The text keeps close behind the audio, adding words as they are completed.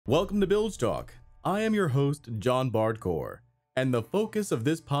Welcome to Bilge Talk. I am your host, Jon Bardcore, and the focus of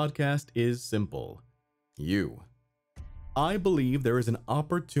this podcast is simple: you. I believe there is an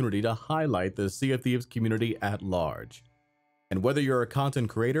opportunity to highlight the Sea of Thieves community at large. And whether you're a content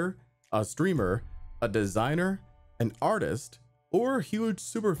creator, a streamer, a designer, an artist, or a huge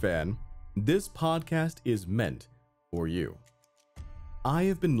superfan, this podcast is meant for you. I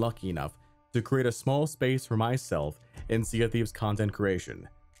have been lucky enough to create a small space for myself in Sea of Thieves content creation.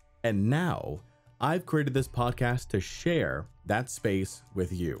 And now, I've created this podcast to share that space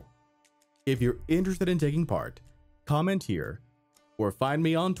with you. If you're interested in taking part, comment here or find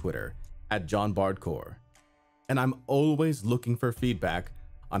me on Twitter at Jon Bardcore. And I'm always looking for feedback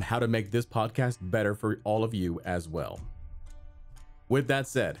on how to make this podcast better for all of you as well. With that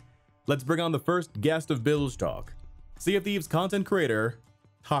said, let's bring on the first guest of Bilge Talk, Sea of Thieves content creator,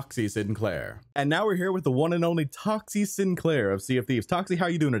 Toxie Sinclaire. And now we're here with the one and only Toxie Sinclaire of Sea of Thieves. Toxie, how are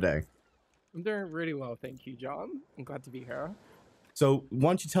you doing today? I'm doing really well, thank you, John. I'm glad to be here. So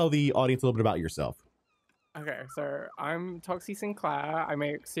why don't you tell the audience a little bit about yourself? Okay, so I'm Toxie Sinclaire. I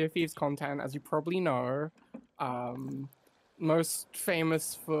make Sea of Thieves content, as you probably know. Most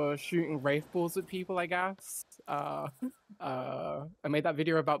famous for shooting wraith balls at people, I guess. I made that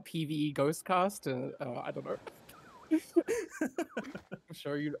video about PvE Ghostcast, and I don't know.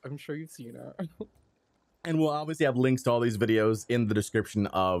 I'm sure you've seen it. And we'll obviously have links to all these videos in the description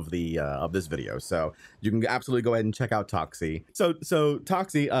of the this video, so you can absolutely go ahead and check out Toxie. So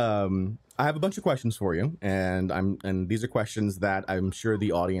Toxie, I have a bunch of questions for you, and these are questions that I'm sure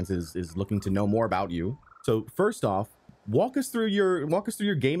the audience is looking to know more about you. So first off, walk us through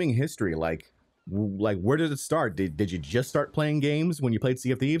your gaming history. Like where did it start? Did you just start playing games when you played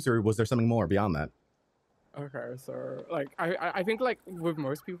Sea of Thieves, or was there something more beyond that? Okay, so like I think like with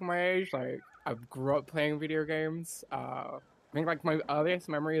most people my age, like I grew up playing video games. I think like my earliest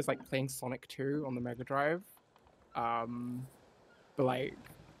memory is like playing Sonic 2 on the Mega Drive. But like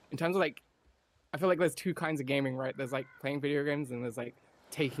in terms of like, I feel like there's two kinds of gaming, right? There's like playing video games and there's like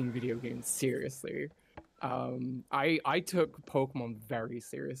taking video games seriously. I took Pokemon very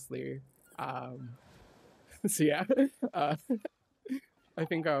seriously. So yeah, I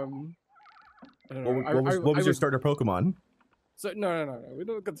think I don't know. What was your starter Pokemon? So no. We're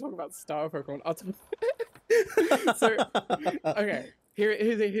not gonna talk about starter Pokemon. So okay,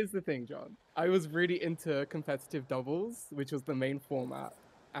 here's the thing, John. I was really into competitive doubles, which was the main format,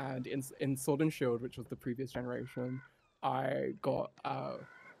 and in Sword and Shield, which was the previous generation, I got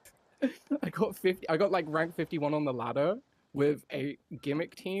like rank 51 on the ladder with a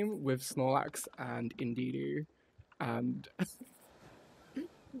gimmick team with Snorlax and Indeedee, and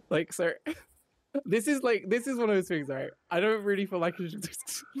like so. This is one of those things, right? I don't really feel like I'm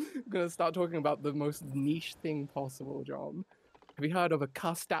just gonna start talking about the most niche thing possible, John. Have you heard of a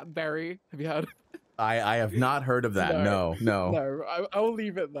Custap berry? Have you heard? I have not heard of that. No. I'll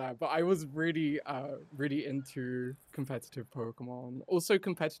leave it there. But I was really into competitive Pokemon. Also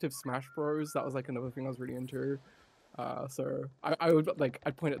competitive Smash Bros. That was like another thing I was really into. So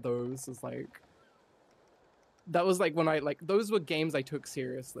I'd point at those as like, that was like when those were games I took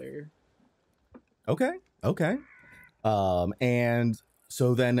seriously. Okay. And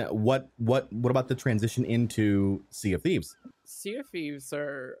so then what about the transition into Sea of Thieves? Sea of Thieves,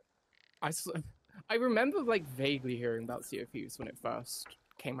 so I remember like vaguely hearing about Sea of Thieves when it first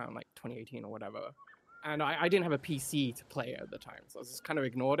came out in like 2018 or whatever. And I didn't have a PC to play it at the time, so I just kind of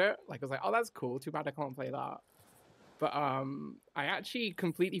ignored it. Like I was like, oh, that's cool. Too bad I can't play that. But I actually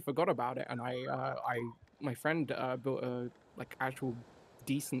completely forgot about it, and my friend built a like actual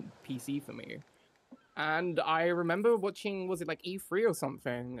decent PC for me. And I remember watching, was it like E3 or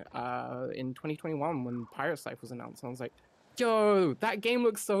something, in 2021 when Pirate's Life was announced. And I was like, yo, that game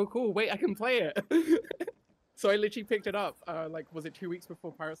looks so cool. Wait, I can play it. So I literally picked it up, like, was it 2 weeks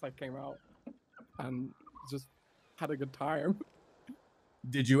before Pirate's Life came out? And just had a good time.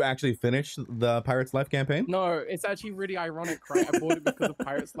 Did you actually finish the Pirate's Life campaign? No, it's actually really ironic, right? I bought it because of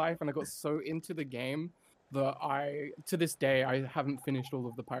Pirate's Life, and I got so into the game that to this day, I haven't finished all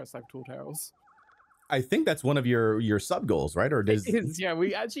of the Pirate's Life Tall Tales. I think that's one of your sub goals, right? Or does... It is, yeah.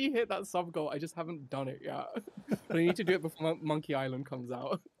 We actually hit that sub goal. I just haven't done it yet. But I need to do it before Monkey Island comes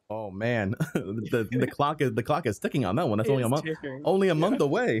out. Oh man, the clock is ticking on that one. That's only a month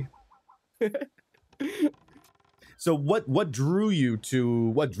away. So what drew you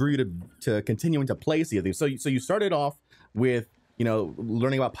to continuing to play Sea of Thieves? So you started off with, you know,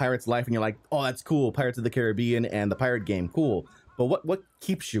 learning about Pirate's Life, and you're like, oh, that's cool, Pirates of the Caribbean and the pirate game, cool. But what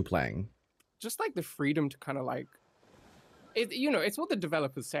keeps you playing? Just like the freedom to kind of like, it's what the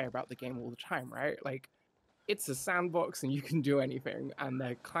developers say about the game all the time, right? Like, it's a sandbox and you can do anything, and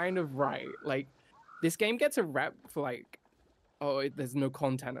they're kind of right. Like, this game gets a rep for like, oh, there's no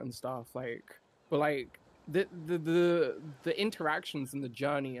content and stuff, like, but like the interactions and the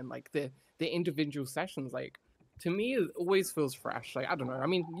journey and like the individual sessions, like, to me it always feels fresh. Like, I don't know, I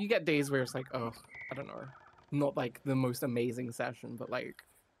mean, you get days where it's like, oh, I don't know, not like the most amazing session, but like,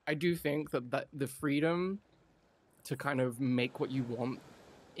 I do think that the freedom to kind of make what you want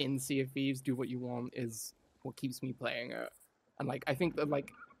in Sea of Thieves, do what you want, is what keeps me playing it. And like, I think that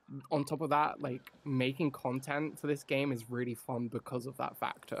like, on top of that, like, making content for this game is really fun because of that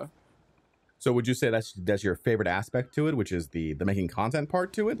factor. So would you say that's your favorite aspect to it, which is the making content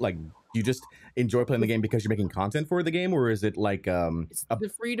part to it? Like, you just enjoy playing the game because you're making content for the game, or is it like it's the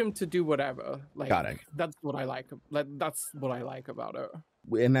freedom to do whatever? Like, got it. That's what I like. Like, that's what I like about it.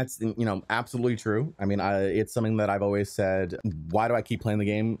 And that's, you know, absolutely true. I mean, it's something that I've always said. Why do I keep playing the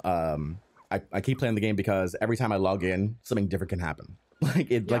game? I keep playing the game because every time I log in, something different can happen.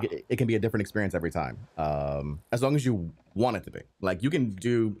 Like it can be a different experience every time, as long as you want it to be. Like, you can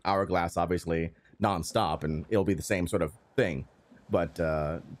do Hourglass obviously nonstop and it'll be the same sort of thing, but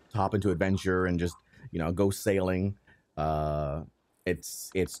to hop into adventure and just, you know, go sailing,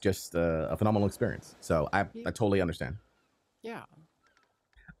 it's just a phenomenal experience. So I totally understand. Yeah.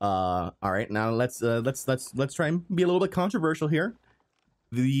 All right, now let's try and be a little bit controversial here.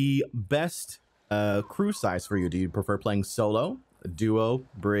 The best crew size for you? Do you prefer playing solo, a duo,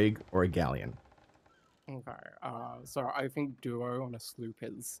 brig, or a galleon? Okay. So I think duo on a sloop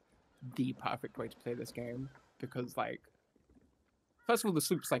is the perfect way to play this game, because like, first of all, the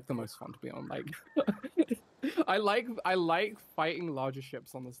sloop's like the most fun to be on. Like, I like fighting larger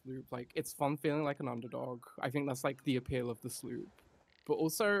ships on the sloop. Like, it's fun feeling like an underdog. I think that's like the appeal of the sloop. But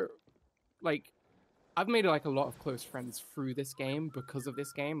also, like, I've made like a lot of close friends through this game because of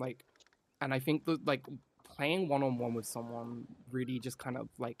this game. Like, and I think that like playing one-on-one with someone really just kind of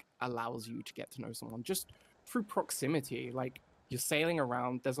like allows you to get to know someone just through proximity. Like, you're sailing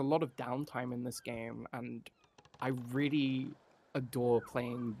around, there's a lot of downtime in this game, and I really adore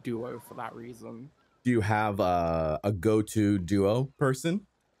playing duo for that reason. Do you have a go-to duo person?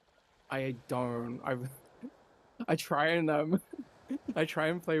 I don't. I try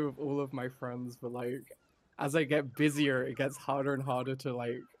and play with all of my friends, but like, as I get busier, it gets harder and harder to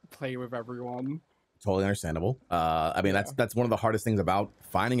like play with everyone. Totally understandable. I mean, that's one of the hardest things about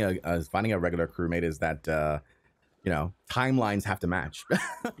finding a regular crewmate, is that you know, timelines have to match.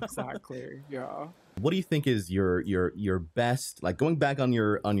 Exactly. Yeah. What do you think is your best, like, going back on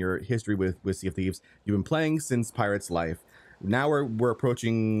your history with Sea of Thieves? You've been playing since Pirate's Life. Now we're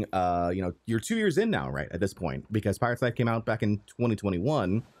approaching, you know, you're 2 years in now, right, at this point, because Pirate's Life came out back in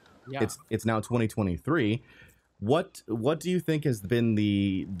 2021. Yeah. It's now 2023. What do you think has been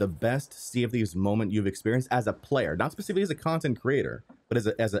the best Sea of Thieves moment you've experienced as a player, not specifically as a content creator, but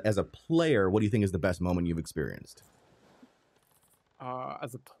as a player? What do you think is the best moment you've experienced?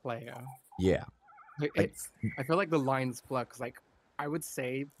 As a player, yeah, like, I feel like the lines blur, because like, I would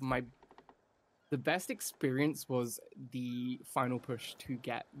say the best experience was the final push to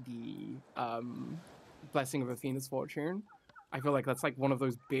get the Blessing of Athena's Fortune. I feel like that's like one of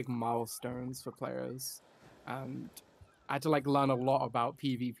those big milestones for players, and I had to like learn a lot about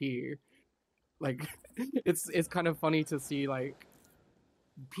PvP. Like, it's kind of funny to see like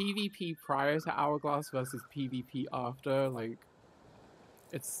PvP prior to Hourglass versus PvP after. Like,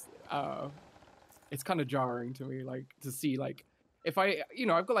 it's kind of jarring to me, like, to see like, if I, you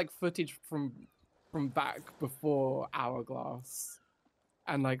know, I've got like footage from back before Hourglass,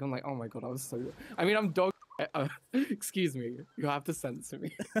 and like, I'm like, oh my god, I mean, I'm dog. Excuse me, you have to censor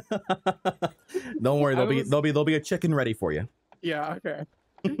me. Don't worry, there'll be a chicken ready for you. Yeah, okay.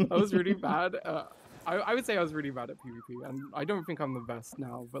 I was really bad. I would say I was really bad at PvP, and I don't think I'm the best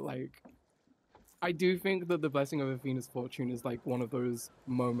now, but like, I do think that the Blessing of Athena's Fortune is like one of those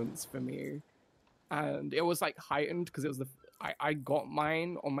moments for me, and it was like heightened because it was I got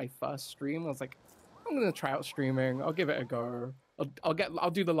mine on my first stream. I was like, I'm gonna try out streaming. I'll give it a go.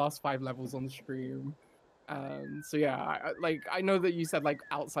 I'll do the last 5 levels on the stream. So yeah, I know that you said like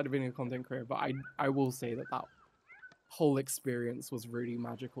outside of being a content creator, but I will say that whole experience was really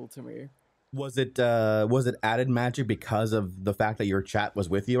magical to me. Was it added magic because of the fact that your chat was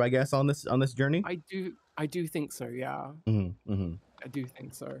with you, I guess, on this journey? I do think so, yeah. Mm-hmm, mm-hmm. I do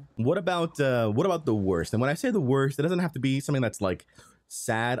think so. What about the worst? And when I say the worst, it doesn't have to be something that's like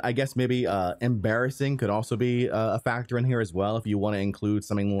sad. I guess maybe embarrassing could also be a factor in here as well, if you want to include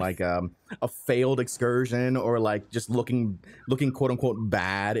something like a failed excursion, or like just looking quote unquote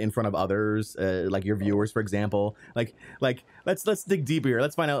bad in front of others, like your viewers, for example. Like let's dig deeper here.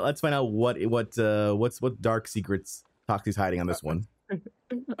 Let's find out what dark secrets Toxie's hiding on this one.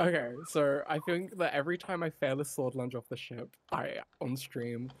 Okay, so I think that every time I fail a sword lunge off the ship, on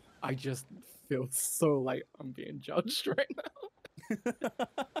stream, I just feel so like I'm being judged right now.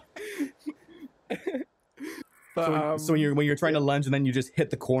 But, so when you're trying to lunge and then you just hit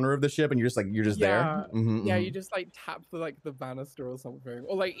the corner of the ship and you're just there. Yeah, you just like tap the banister or something,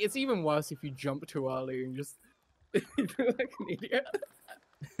 or like it's even worse if you jump too early and just you feel like an idiot.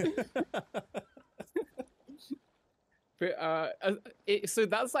 But so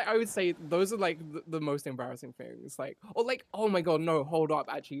that's like, I would say those are like the most embarrassing things. Like, or like, oh my god, no, hold up,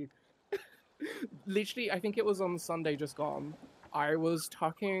 actually. Literally, I think it was on Sunday just gone. I was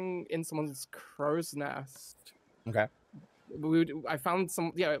tucking in someone's crow's nest. Okay. I found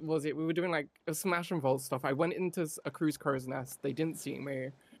some, yeah, we were doing like a smash and vault stuff. I went into a crow's nest. They didn't see me.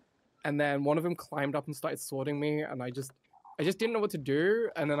 And then one of them climbed up and started swording me. And I just didn't know what to do.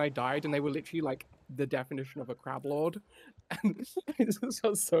 And then I died, and they were literally like the definition of a crab lord. And I just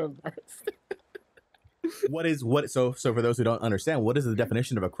was so embarrassed. So for those who don't understand, what is the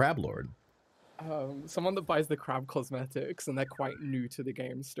definition of a crab lord? Someone that buys the crab cosmetics, and they're quite new to the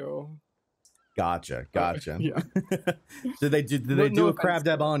game still. Gotcha. Yeah. Did they do a crab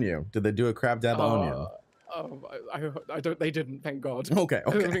dab on you? Did they do a crab dab on you? I don't. They didn't. Thank God. Okay.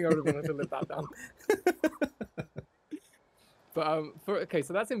 I don't think I would have wanted to live that down. But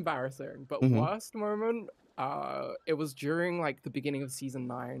so that's embarrassing. But worst moment, it was during like the beginning of season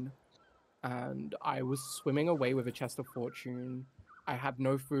 9, and I was swimming away with a chest of fortune. I had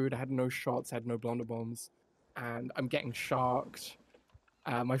no food, I had no shots, I had no blunderbombs, and I'm getting sharked.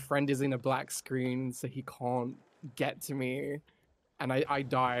 My friend is in a black screen, so he can't get to me, and I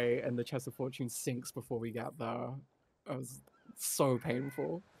die, and the chest of fortune sinks before we get there. It was so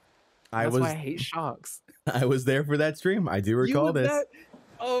painful. That's why I hate sharks. I was there for that stream. I do recall this.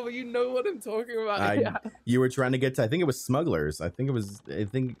 Oh, you know what I'm talking about. Yeah. You were trying to get to, I think it was Smugglers. I think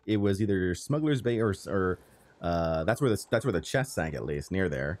it was either Smugglers Bay or that's where the chest sank, at least near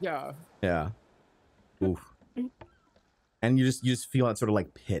there. Yeah. Oof. And you just feel that sort of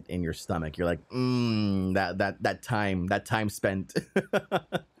like pit in your stomach. You're like, that time spent.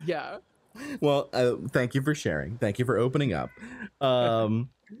 Yeah. Well, thank you for sharing. Thank you for opening up.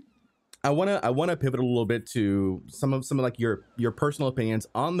 I wanna pivot a little bit to some of like your personal opinions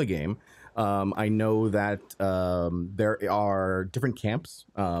on the game. I know that there are different camps.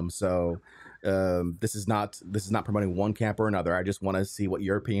 So this is not promoting one camp or another. I just want to see what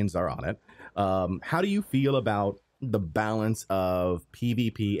your opinions are on it. How do you feel about the balance of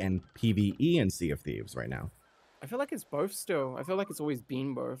PvP and PvE in Sea of Thieves right now? I feel like it's both still. I feel like it's always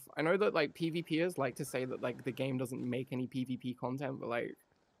been both. I know that like PvPers like to say that like the game doesn't make any PvP content, but like,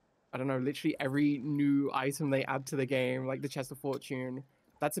 I don't know, literally every new item they add to the game, like the Chest of Fortune,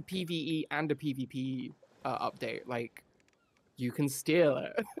 that's a PvE and a PvP update. Like, you can steal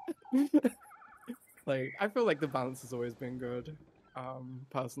it. Like, I feel like the balance has always been good,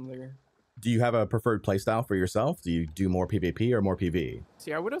 personally. Do you have a preferred playstyle for yourself? Do you do more PvP or more PvE?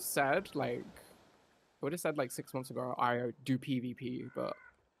 See, I would have said like 6 months ago I do PvP, but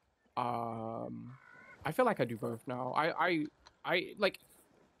I feel like I do both now. I like,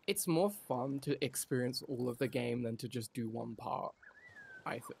 it's more fun to experience all of the game than to just do one part.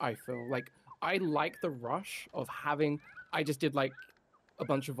 I feel like I like the rush of having, I just did like a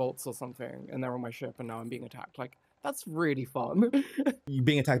bunch of vaults or something, and they're on my ship, and now I'm being attacked. Like, that's really fun. You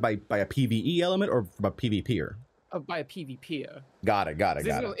being attacked by a PvE element or by a PvPer? By a PvPer. Got it.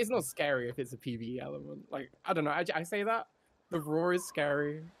 It's not scary if it's a PvE element. Like, I don't know. I say that the roar is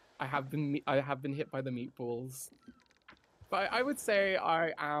scary. I have been hit by the meatballs. But I would say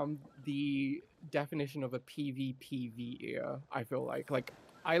I am the definition of a PvPvE. I feel like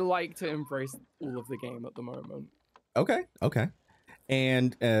I like to embrace all of the game at the moment. Okay.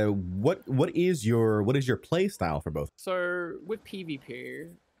 And what is your play style for both? So with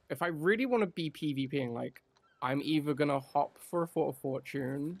PvP, if I really want to be PvPing, like, I'm either gonna hop for a Fort of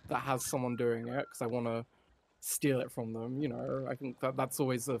Fortune that has someone doing it because I want to steal it from them. You know, I think that's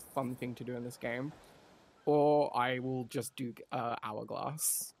always a fun thing to do in this game. Or I will just do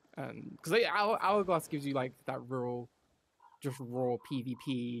Hourglass, and because Hourglass gives you like that just raw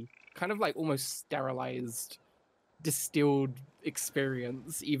PvP, kind of like almost sterilized, distilled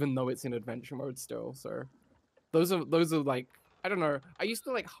experience, even though it's in adventure mode still. So those are like, I don't know. I used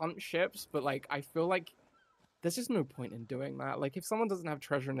to like hunt ships, but like I feel like there's just no point in doing that. Like, if someone doesn't have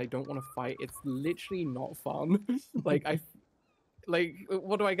treasure and they don't want to fight, it's literally not fun. Like,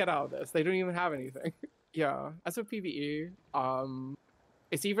 what do I get out of this? They don't even have anything. Yeah. As for PvE,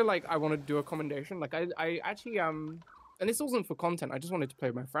 it's either like I want to do a commendation. Like, I actually and this wasn't for content. I just wanted to play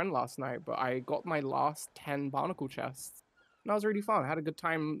with my friend last night, but I got my last 10 barnacle chests, and that was really fun. I had a good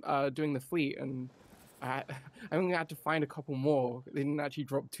time doing the fleet, and I only had to find a couple more. They didn't actually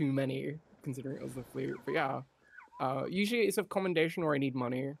drop too many, considering it was the fleet. But yeah, usually it's a commendation or I need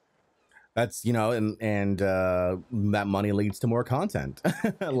money. That's, you know, and that money leads to more content.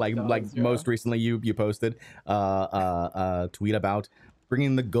 like most recently you posted a tweet about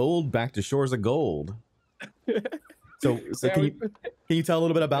bringing the gold back to Shores of Gold. So yeah, can you tell a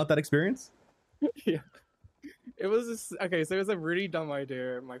little bit about that experience? Yeah. It was just, okay, so it was a really dumb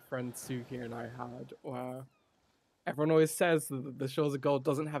idea my friend Suki and I had, where everyone always says that the Shores of Gold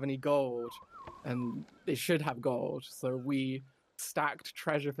doesn't have any gold, and they should have gold. So we stacked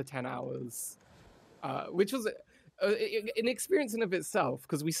treasure for 10 hours, which was an experience in of itself,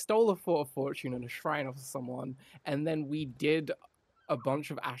 because we stole a Fort of Fortune and a shrine off of someone, and then we did a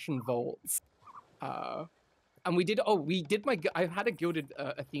bunch of Ashen Vaults. And we did I had a Gilded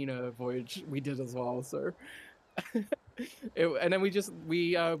Athena voyage we did as well, so... and then we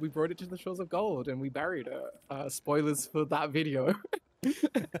brought it to the Shores of Gold and we buried it. Spoilers for that video.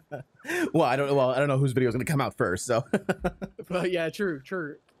 Well, I don't know whose video is going to come out first, so. But yeah, true.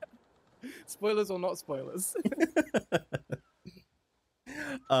 Spoilers or not spoilers.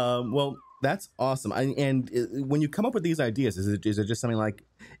 Well, that's awesome. And when you come up with these ideas, is it just something like,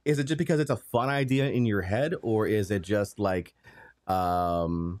 is it just because it's a fun idea in your head, or is it just like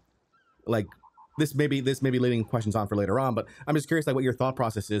this may be leading questions on for later on, but I'm just curious, like, what your thought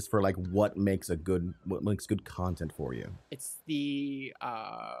process is for like what makes good content for you. It's the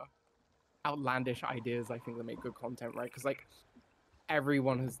outlandish ideas, I think, that make good content, right? Because like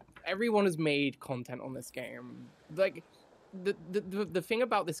everyone has made content on this game. Like the thing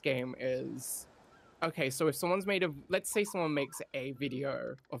about this game is, okay, so if someone's let's say someone makes a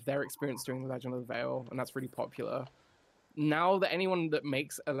video of their experience doing the Legend of the Veil, and that's really popular. Now that anyone that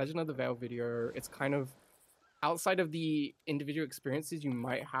makes a Legend of the Veil video, it's kind of outside of the individual experiences you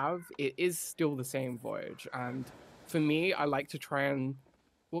might have, it is still the same voyage. And for me, I like to try and,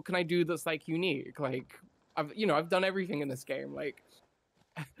 what can I do that's like unique? Like, I've done everything in this game. Like,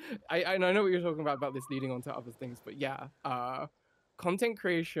 I know what you're talking about this leading on to other things, but yeah, content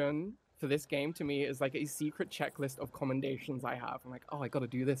creation for this game to me is like a secret checklist of commendations I have. I'm like, oh, I got to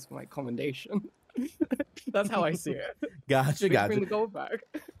do this for my commendation. That's how I see it. Gotcha. Bring the gold back.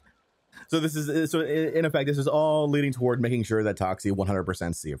 So in effect, this is all leading toward making sure that Toxie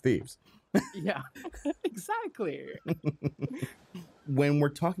 100% Sea of Thieves. Yeah, exactly. When we're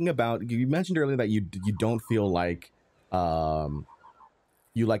talking about, you mentioned earlier that you don't feel like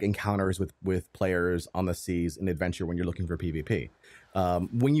you like encounters with players on the seas in adventure when you're looking for PvP.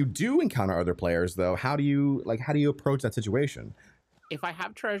 When you do encounter other players, though, how do you approach that situation? If I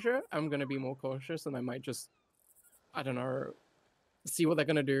have treasure, I'm going to be more cautious, and I might just, I don't know, see what they're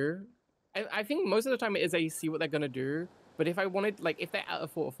going to do. I think most of the time it is a see what they're going to do. But if I wanted, like, if they're at a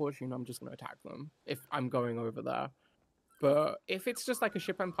Fort of Fortune, I'm just going to attack them if I'm going over there. But if it's just like a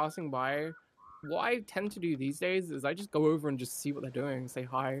ship I'm passing by, what I tend to do these days is I just go over and just see what they're doing, say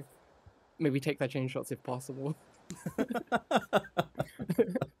hi, maybe take their chain shots if possible.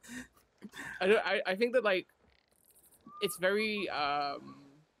 I think that, like, it's very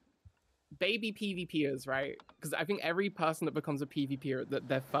baby PvPers, right? Because I think every person that becomes a PvPer, that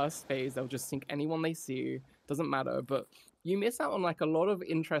their first phase, they'll just sink anyone they see. Doesn't matter, but you miss out on like a lot of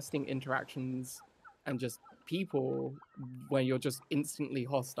interesting interactions and just people when you're just instantly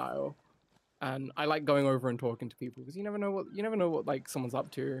hostile. And I like going over and talking to people because you never know what like someone's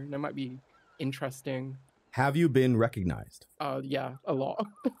up to. They might be interesting. Have you been recognized? Yeah, a lot.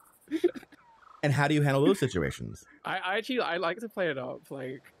 And how do you handle those situations? I like to play it up.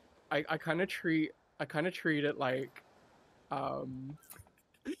 Like I kind of treat it like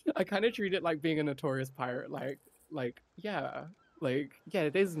I kind of treat it like being a notorious pirate. Like yeah,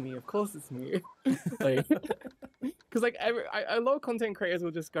 it is me. Of course it's me. Like, because like a lot of content creators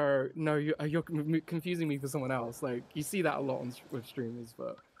will just go, no, you're confusing me for someone else. Like you see that a lot with streamers,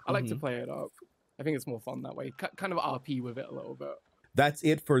 but I like to play it up. I think it's more fun that way. Kind of RP with it a little bit. That's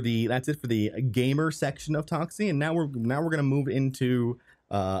it for the gamer section of Toxie, and now we're gonna move into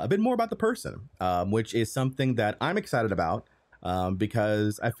a bit more about the person, which is something that I'm excited about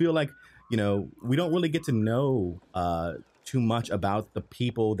because I feel like we don't really get to know too much about the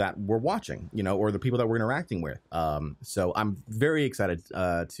people that we're watching, you know, or the people that we're interacting with. So I'm very excited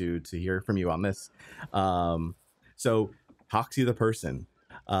to hear from you on this. So Toxie the person.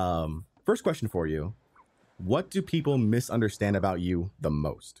 First question for you. What do people misunderstand about you the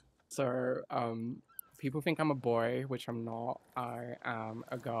most? So, people think I'm a boy, which I'm not. I am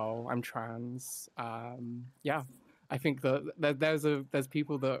a girl. I'm trans. Yeah, I think that there's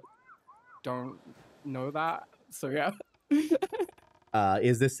people that don't know that. So yeah.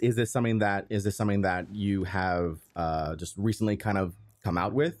 Is this something that you have just recently kind of come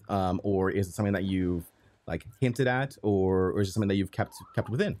out with, or is it something that you've like hinted at, or is it something that you've kept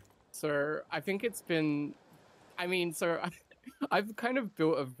within? So I think it's been. I mean, I've kind of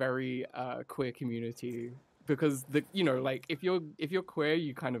built a very queer community because like if you're queer,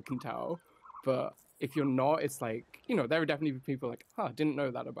 you kind of can tell, but if you're not, it's like, there are definitely people like, didn't know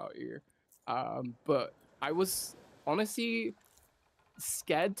that about you. But I was honestly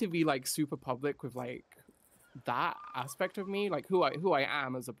scared to be like super public with like that aspect of me, like who I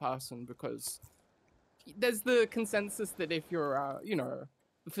am as a person, because there's the consensus that if you're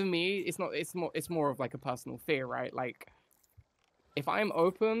for me, it's more of like a personal fear, right? Like if I'm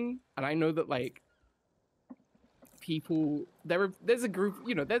open and I know that like people there's a group,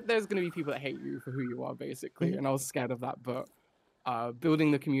 there's going to be people that hate you for who you are, basically. And I was scared of that, but building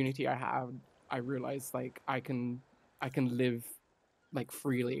the community I have, I realized like I can live like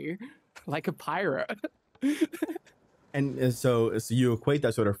freely like a pirate. And so you equate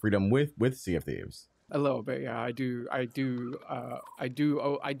that sort of freedom with Sea of Thieves. A little bit, yeah. I do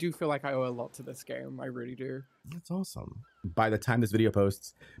feel like I owe a lot to this game. I really do. That's awesome. By the time this video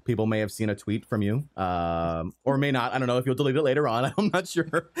posts, people may have seen a tweet from you, or may not. I don't know if you'll delete it later on. I'm not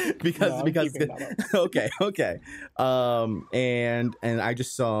sure because okay. And I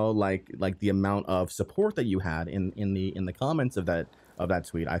just saw like the amount of support that you had in the comments of that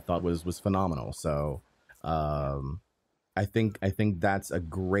tweet. I thought was phenomenal. So I think that's a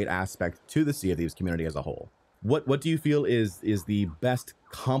great aspect to the Sea of Thieves community as a whole. What do you feel is the best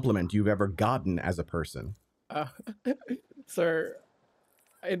compliment you've ever gotten as a person? So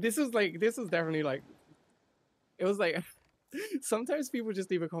this is definitely like, it was like sometimes people just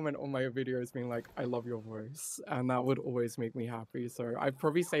leave a comment on my videos being like, I love your voice, and that would always make me happy. So I'd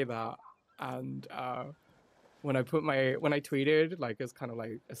probably say that. And when I tweeted, like, it's kind of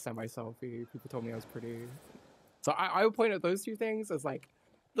like a semi-selfie, people told me I was pretty. So I would point at those two things as like,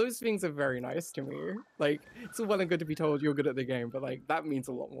 those things are very nice to me. Like, it's all well and good to be told you're good at the game, but like, that means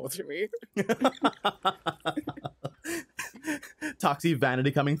a lot more to me. Toxie vanity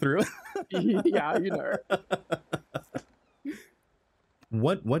coming through. Yeah,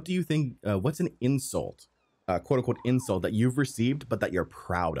 What do you think, what's an insult, quote unquote insult, that you've received but that you're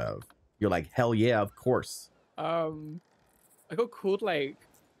proud of? You're like, hell yeah, of course. I got called like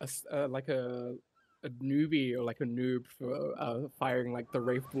a newbie or like a noob for firing like the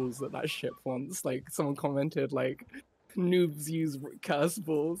Wraith balls at that ship once. Like, someone commented like, noobs use curse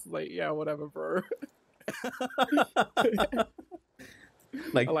balls. Like, yeah, whatever, bro.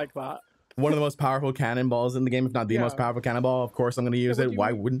 Like, I like that. One of the most powerful cannonballs in the game, if not the most powerful cannonball. Of course I'm going to use it.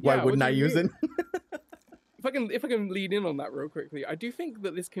 Why wouldn't I use it? If I can lead in on that real quickly, I do think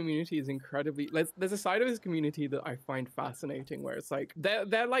that this community is incredibly, there's a side of this community that I find fascinating, where it's like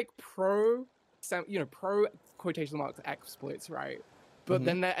they're like pro quotation marks exploits, right? But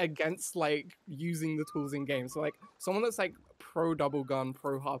then they're against like using the tools in game. So like someone that's like pro double gun,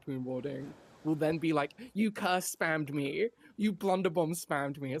 pro harpoon warding will then be like, you curse spammed me, you blunderbomb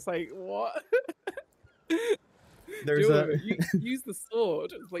spammed me. It's like, what? You use the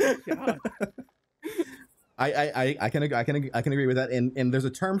sword. It's like, yeah. I can agree with that, and there's a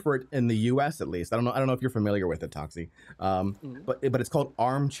term for it in the U.S. at least. I don't know if you're familiar with it, Toxie. But it's called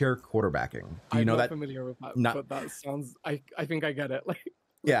armchair quarterbacking. Do you know that? I'm not familiar with that, but that sounds. I think I get it. Like,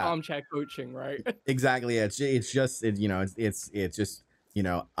 yeah, armchair coaching, right? Exactly. It's just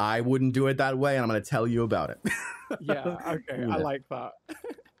I wouldn't do it that way, and I'm going to tell you about it. Yeah. Okay. I like that.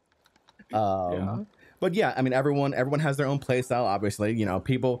 Yeah. But yeah, I mean, everyone has their own play style. Obviously,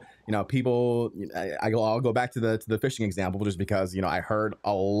 people. I'll go back to the fishing example just because I heard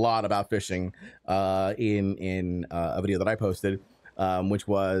a lot about fishing in a video that I posted, which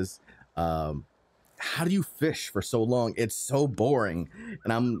was how do you fish for so long? It's so boring,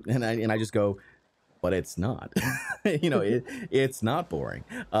 and I just go, but it's not. It's not boring.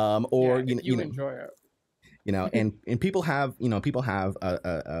 Or you enjoy it. And people have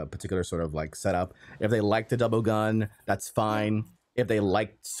a particular sort of like setup. If they like the double gun, that's fine. If they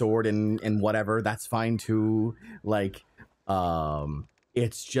like sword and whatever, that's fine too. Like,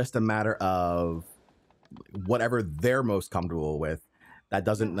 it's just a matter of whatever they're most comfortable with. That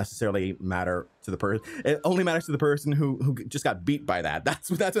doesn't necessarily matter to the person. It only matters to the person who just got beat by that. That's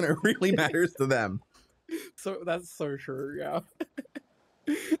when it really matters to them. So that's so true, yeah.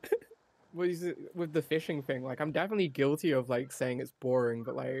 With the fishing thing, like I'm definitely guilty of like saying it's boring,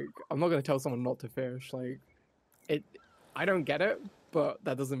 but like I'm not gonna tell someone not to fish. Like I don't get it, but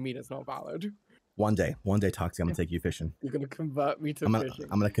that doesn't mean it's not valid. One day, Toxie, I'm gonna take you fishing. You're gonna convert me to fishing.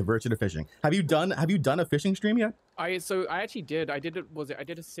 I'm gonna convert you to fishing. Have you done a fishing stream yet? I actually did. I did a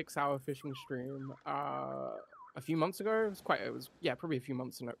 6-hour fishing stream a few months ago. It was probably a few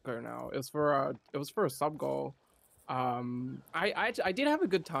months ago now. It was for a sub goal. I did have a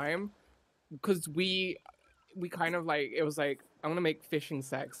good time because we kind of like, it was like, I'm gonna make fishing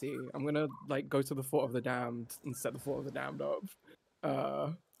sexy. I'm gonna like go to the Fort of the Damned and set the Fort of the Damned up.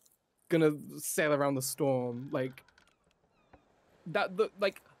 Gonna sail around the storm, like that.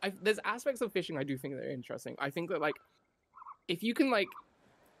 There's aspects of fishing I do think that are interesting. I think that like if you can like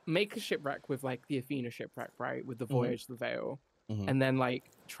make a shipwreck with like the Athena shipwreck, right, with the voyage to the Veil, and then like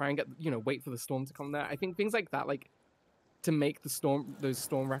try and get, wait for the storm to come there. I think things like that, like to make those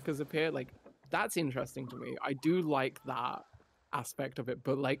storm wreckers appear, like that's interesting to me. I do like that aspect of it,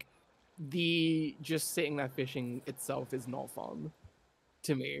 but like the just sitting there fishing itself is not fun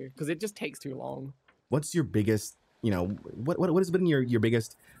to me because it just takes too long. What's your biggest, what has been your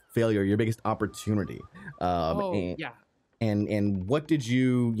biggest failure, your biggest opportunity? And what did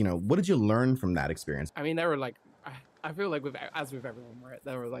you learn from that experience? I mean, there were like, I feel like as with everyone, right,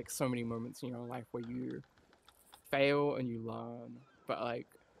 there were like so many moments in your life where you fail and you learn, but like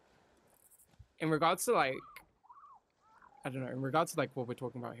in regards to like, I don't know, in regards to like what we're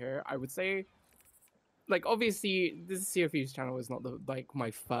talking about here, I would say, like, obviously this Sea of Thieves channel is not my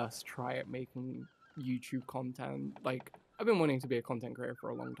first try at making YouTube content. Like, I've been wanting to be a content creator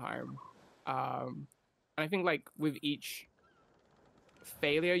for a long time. And I think like with each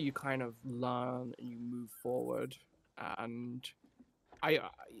failure, you kind of learn and you move forward. And I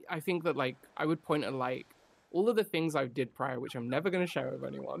think that like I would point at like all of the things I did prior, which I'm never going to share with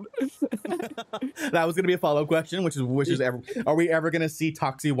anyone. That was going to be a follow-up question, which is are we ever going to see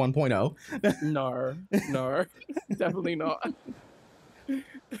Toxie 1.0? No, definitely not.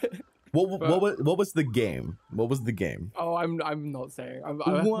 What was the game? What was the game? Oh, I'm not saying.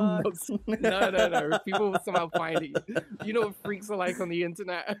 What? No. People somehow find it. You know what freaks are like on the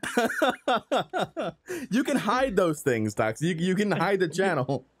internet. You can hide those things, Toxie. You can hide the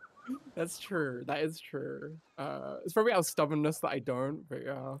channel. That's true. That is true. It's probably our stubbornness that I don't, but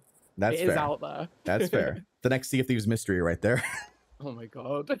yeah. That's fair. It is out there. That's fair. The next Sea of Thieves mystery right there. Oh my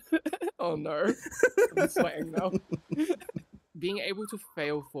god. Oh no. I'm sweating now. Being able to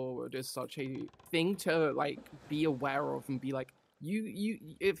fail forward is such a thing to like be aware of and be like,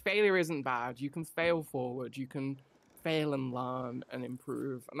 failure isn't bad. You can fail forward. You can fail and learn and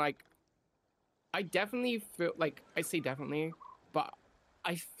improve. And like, I definitely feel like, I say definitely, but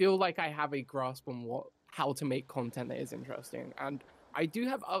I feel like I have a grasp on how to make content that is interesting, and I do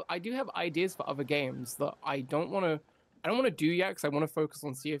have ideas for other games that I don't want to do yet because I want to focus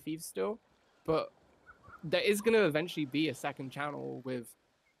on Sea of Thieves still, but there is going to eventually be a second channel with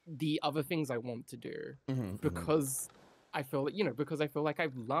the other things I want to do because I feel like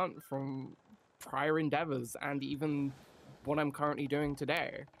I've learned from prior endeavors and even what I'm currently doing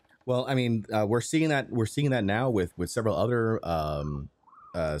today. Well, I mean, we're seeing that now with several other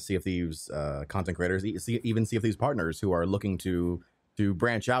Sea of Thieves content creators, even Sea of Thieves partners who are looking to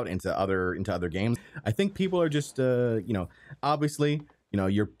branch out into other games. I think people are just obviously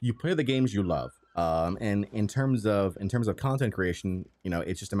you play the games you love, and in terms of content creation,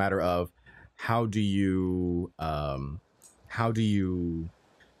 it's just a matter of how do you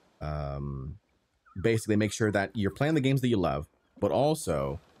basically make sure that you're playing the games that you love, but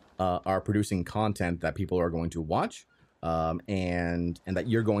also are producing content that people are going to watch, and that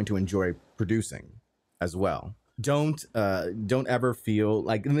you're going to enjoy producing as well. Don't ever feel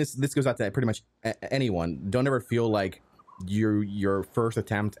like, and this goes out to pretty much anyone. Don't ever feel like your first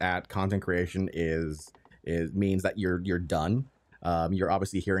attempt at content creation means that you're done. You're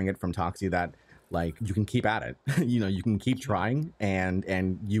obviously hearing it from Toxie that like you can keep at it. You can keep trying,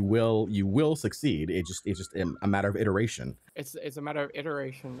 and you will succeed. It's just a matter of iteration. It's a matter of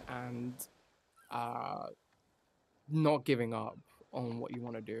iteration and not giving up on what you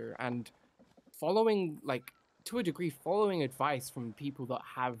want to do, and following, like, to a degree, following advice from people that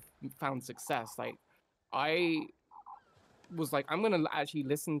have found success. Like, I was like, I'm gonna actually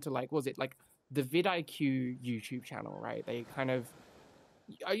listen to, like, was it like the vidIQ YouTube channel, right? They kind of,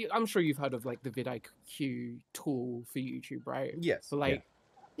 I'm sure you've heard of like the vidIQ tool for YouTube, right? Yes. So like,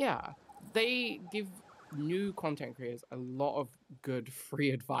 yeah, they give new content creators a lot of good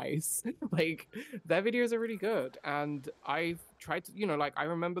free advice. Like their videos are really good, and I've tried to, like I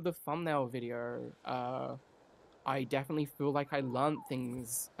remember the thumbnail video. I definitely feel like I learned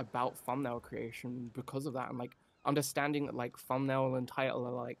things about thumbnail creation because of that, and like understanding that like thumbnail and title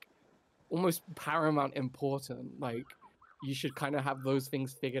are like almost paramount important. Like you should kind of have those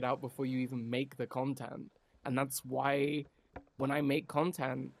things figured out before you even make the content. And that's why when I make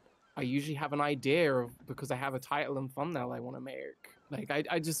content, I usually have an idea of, because I have a title and thumbnail I want to make. Like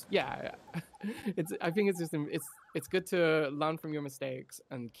I just yeah, I think it's just it's good to learn from your mistakes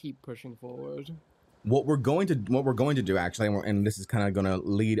and keep pushing forward. What we're going to do actually, and this is kind of going to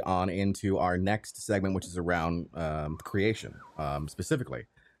lead on into our next segment, which is around creation specifically.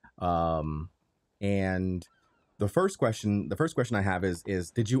 And the first question I have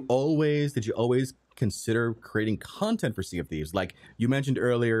is did you always consider creating content for Sea of Thieves? Like you mentioned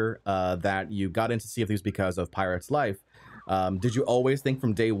earlier that you got into Sea of Thieves because of Pirate's Life. Did you always think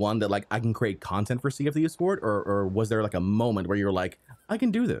from day one that like I can create content for Sea of Thieves for it, or was there like a moment where you were like, I can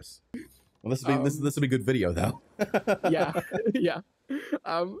do this? Well, this will be good video though. Yeah, yeah.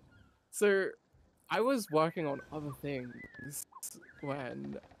 So I was working on other things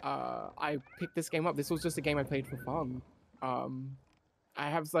when I picked this game up. This was just a game I played for fun. I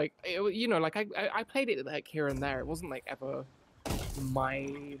have like like I played it like here and there. It wasn't like ever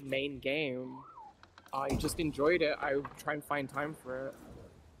my main game. I just enjoyed it. I would try and find time for it.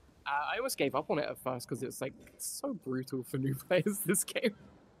 I almost gave up on it at first because it's like so brutal for new players. This game.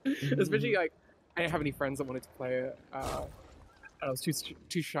 Especially like I didn't have any friends that wanted to play it. I was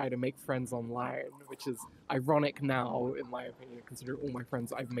too shy to make friends online, which is ironic now, in my opinion, considering all my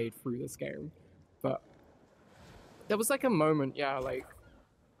friends I've made through this game. But there was like a moment, yeah, like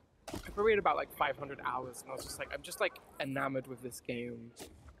I probably had about like 500 hours, and I was just like, I'm just like enamored with this game.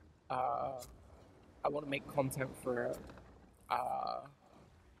 I want to make content for it.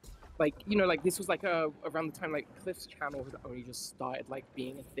 Like like this was like around the time like Cliff's channel had only just started like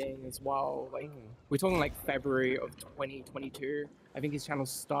being a thing as well. Like we're talking like February of 2022. I think his channel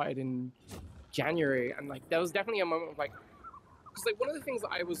started in January, and like there was definitely a moment of like, because like one of the things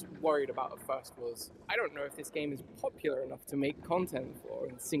that I was worried about at first was I don't know if this game is popular enough to make content for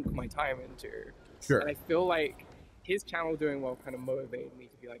and sink my time into. Sure. And I feel like his channel doing well kind of motivated me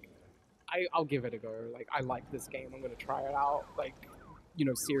to be like, I'll give it a go. Like I like this game. I'm gonna try it out. Like.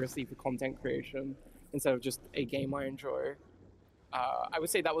 Seriously for content creation instead of just a game I enjoy. I would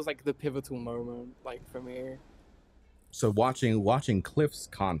say that was like the pivotal moment, like for me. So watching Cliff's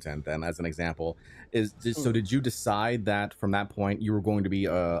content then, as an example, so did you decide that from that point you were going to be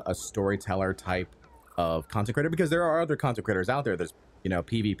a storyteller type of content creator? Because there are other content creators out there. There's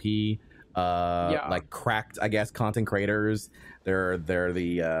PvP, like cracked, I guess, content creators. They're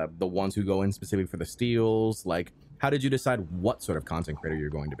the ones who go in specifically for the steals. Like, how did you decide what sort of content creator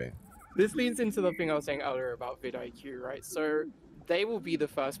you're going to be? This leads into the thing I was saying earlier about vidIQ, right? So they will be the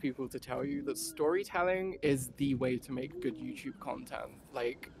first people to tell you that storytelling is the way to make good YouTube content.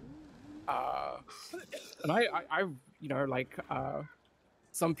 Like, and I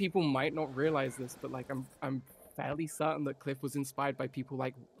some people might not realize this, but like I'm fairly certain that Cliff was inspired by people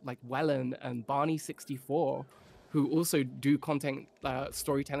like Wellen and Barney64, who also do content,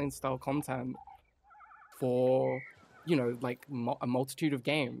 storytelling style content for like a multitude of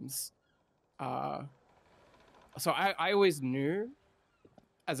games. So I always knew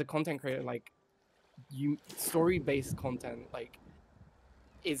as a content creator, like story-based content like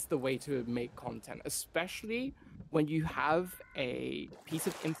is the way to make content, especially when you have a piece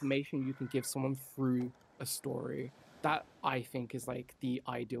of information you can give someone through a story. That I think is like the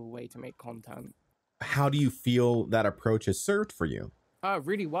ideal way to make content. How do you feel that approach has served for you?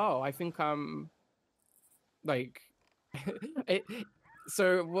 Really well. I think like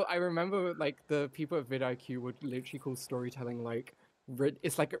so I remember like the people at vidIQ would literally call storytelling like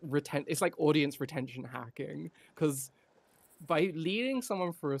it's like audience retention hacking, because by leading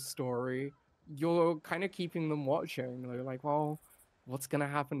someone through a story you're kind of keeping them watching. They're like, well, what's gonna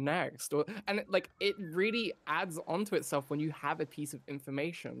happen next? And like it really adds onto itself when you have a piece of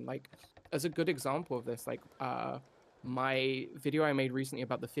information. Like as a good example of this, like my video I made recently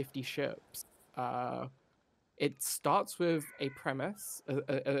about the 50 ships, it starts with a premise,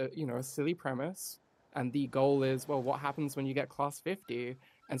 a silly premise, and the goal is, well, what happens when you get class 50?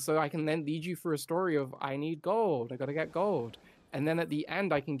 And so I can then lead you through a story of, I need gold, I gotta get gold. And then at the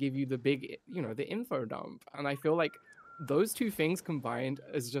end, I can give you the big, the info dump. And I feel like those two things combined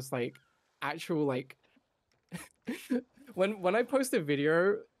is just like actual, like, when I post a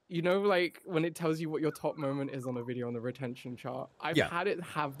video, you know, like when it tells you what your top moment is on a video on the retention chart, I've Yeah. had it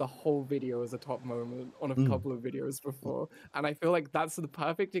have the whole video as a top moment on a Mm. couple of videos before. And I feel like that's the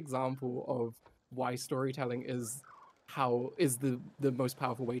perfect example of why storytelling is the most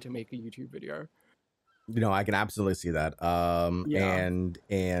powerful way to make a YouTube video. You know, I can absolutely see that. Yeah.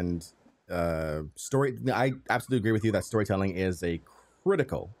 Story. I absolutely agree with you that storytelling is a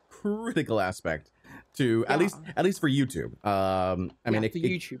critical aspect to Yeah. at least for YouTube. I mean, for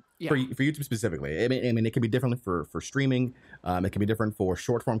YouTube. Yeah. for YouTube specifically. I mean, it can be different for streaming. It can be different for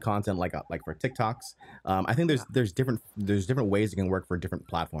short form content, like for TikToks. I think there's different ways it can work for different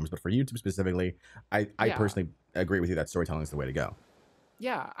platforms, but for YouTube specifically, I Yeah. personally agree with you that storytelling is the way to go.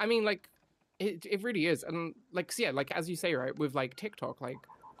 Yeah, I mean, like, it really is. And, like, so yeah, like, as you say, right, with, like, TikTok, like,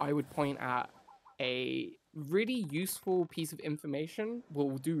 I would point at a really useful piece of information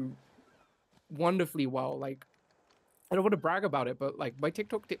will do wonderfully well. Like, I don't want to brag about it, but, like, my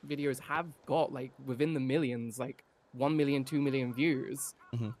TikTok videos have got, like, within the millions, like, 1 million, 2 million views.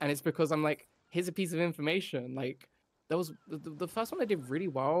 Mhm. And it's because I'm like, here's a piece of information. Like, that was the first one I did really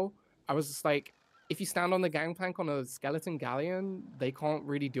well. I was just like, if you stand on the gangplank on a skeleton galleon, they can't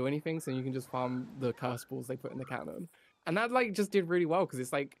really do anything, so you can just farm the curse balls they put in the cannon. And that, like, just did really well, because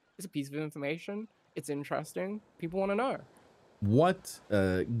it's like, it's a piece of information, it's interesting, people want to know. What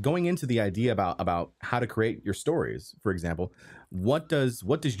going into the idea about how to create your stories, for example, what does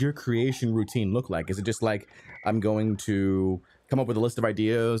your creation routine look like? Is it just like, I'm going to come up with a list of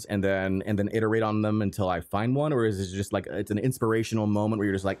ideas and then iterate on them until I find one, or is it just like it's an inspirational moment where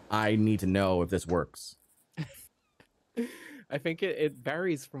you're just like, I need to know if this works? I think it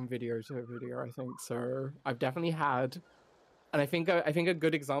varies from video to video, I think. So I've definitely had, and I think a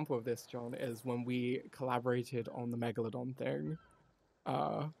good example of this, John, is when we collaborated on the Megalodon thing.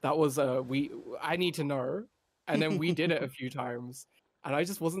 That was I need to know, and then we did it a few times, and I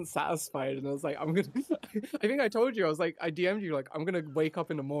just wasn't satisfied, and I was like, I'm gonna. I think I told you, I was like, I DM'd you like, I'm gonna wake up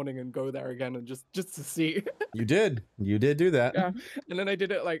in the morning and go there again and just to see. You did do that. Yeah, and then I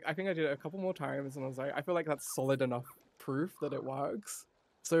did it like, I think I did it a couple more times, and I was like, I feel like that's solid enough proof that it works.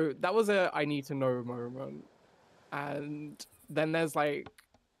 So that was a I need to know moment. And then there's like,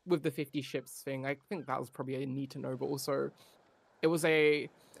 with the 50 ships thing, I think that was probably a need to know, but also it was definitely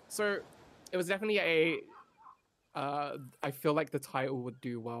a I feel like the title would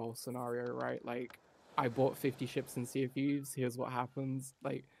do well scenario, right? Like, I bought 50 ships in Sea of Thieves, here's what happens.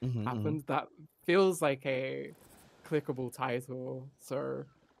 Like, happened. That feels like a clickable title. So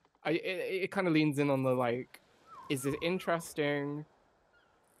it kind of leans in on the, like, is it interesting?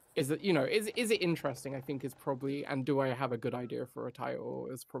 Is it, you know, is it interesting, I think is probably, and do I have a good idea for a title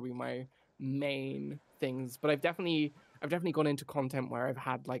is probably my main things. But I've definitely gone into content where I've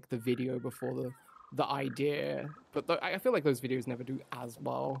had like the video before the idea, but I feel like those videos never do as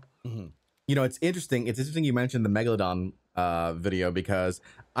well. You know, it's interesting you mentioned the Megalodon video, because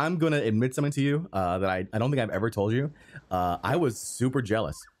I'm gonna admit something to you that I don't think I've ever told you. I was super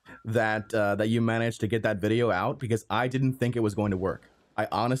jealous that you managed to get that video out, because I didn't think it was going to work. I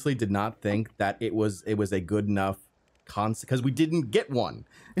honestly did not think that it was a good enough concept, because we didn't get one.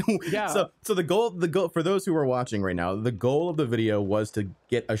 Yeah. So the goal for those who are watching right now, the goal of the video was to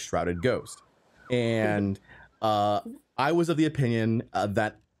get a shrouded ghost, and I was of the opinion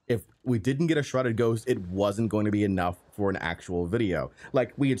that if we didn't get a shrouded ghost, it wasn't going to be enough for an actual video.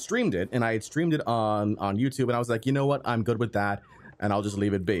 Like, we had streamed it, and I had streamed it on YouTube, and I was like, you know what, I'm good with that, and I'll just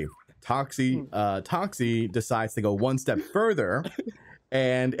leave it be. Toxie decides to go one step further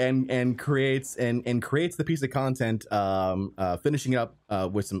and creates the piece of content, finishing up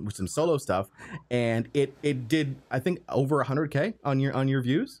with some solo stuff, and it did, I think, over 100K on your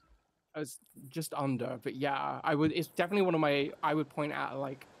views. I was just under, but yeah, it's definitely one of my, I would point out,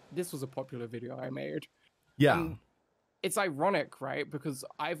 like, this was a popular video I made. Yeah. And it's ironic, right? Because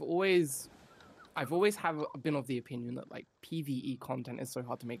I've always have been of the opinion that, like, PvE content is so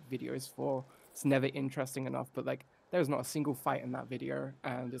hard to make videos for. It's never interesting enough, but, like, there's not a single fight in that video,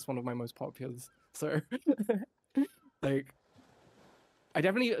 and it's one of my most populars. So, like, I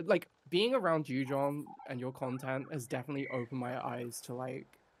definitely, like, being around you, John, and your content has definitely opened my eyes to, like,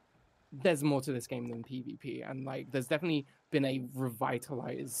 there's more to this game than PvP, and, like, there's definitely been a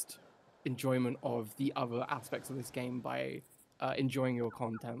revitalized enjoyment of the other aspects of this game by enjoying your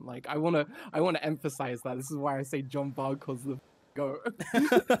content. Like, I wanna emphasize that. This is why I say Jon Bardcore's the go.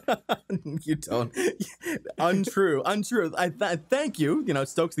 You don't. Untrue. I thank you. You know, it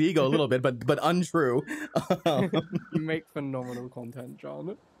stokes the ego a little bit, but untrue. You make phenomenal content,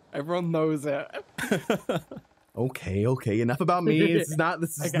 John. Everyone knows it. Okay. Enough about me. This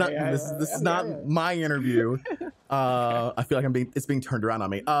is not my interview. I feel like it's being turned around on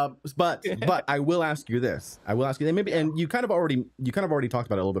me. But I will ask you this. I will ask you, and maybe, and you kind of already talked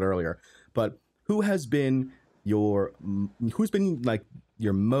about it a little bit earlier. But who's been like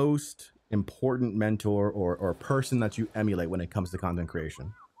your most important mentor or person that you emulate when it comes to content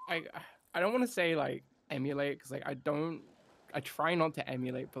creation? I don't want to say like emulate, because like I try not to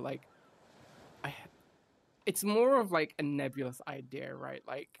emulate, but like it's more of like a nebulous idea, right?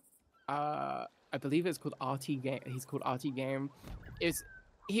 Like I believe it's called RT Game. He's called RT Game.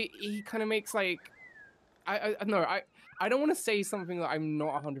 He kind of makes like I don't know. I don't want to say something that I'm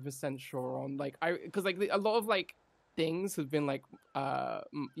not 100% sure on. Like because like a lot of like things have been like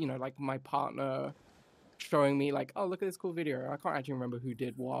you know, like my partner showing me like, oh, look at this cool video. I can't actually remember who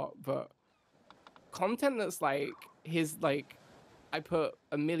did what, but content that's like his, like I put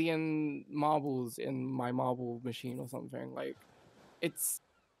 1 million marbles in my marble machine or something. Like it's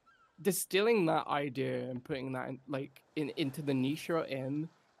distilling that idea and putting that in, like into the niche you're in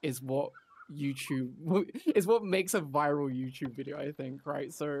is what makes a viral YouTube video, I think,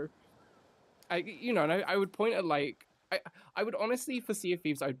 right? So I would point at like I would honestly, for Sea of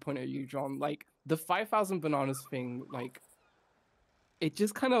Thieves, I would point at you, John. Like the 5,000 bananas thing, like it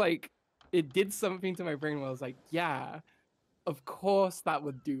just kind of like it did something to my brain where I was like, yeah, of course that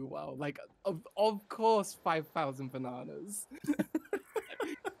would do well. Like of course 5,000 bananas.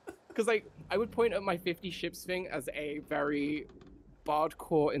 Because like I would point at my 50 ships thing as a very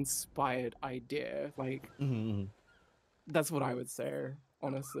Bardcore inspired idea. Like that's what I would say,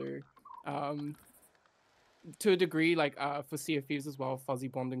 honestly. To a degree, like for Sea of Thieves as well, Fuzzy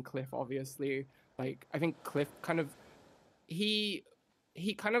Bond and Cliff, obviously. Like I think Cliff kind of he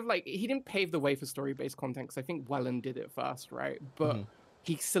kind of like he didn't pave the way for story-based content, because I think Welland did it first, right? But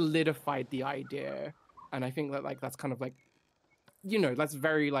he solidified the idea, and I think that like that's kind of like, you know, that's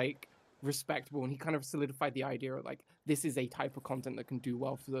very like respectable, and he kind of solidified the idea of like this is a type of content that can do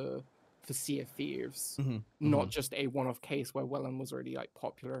well for Sea of Thieves, not just a one-off case where Welland was already like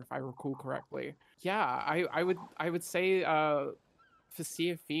popular, if I recall correctly. Yeah, I would say for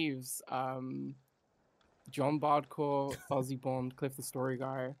Sea of Thieves, Jon Bardcore, Fuzzy Bond, Cliff the Story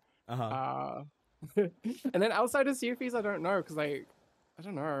Guy. And then outside of Sea of Thieves, I don't know, because like I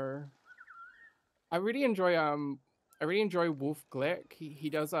don't know. I really enjoy Wolf Glick. He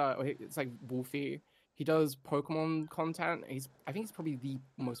does it's like Wolfie. He does Pokemon content. I think he's probably the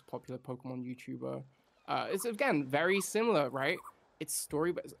most popular Pokemon YouTuber. It's again very similar, right? It's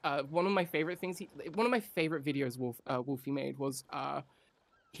story, but one of my favorite videos Wolfie made was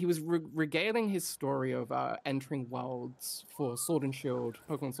he was regaling his story of entering worlds for Sword and Shield,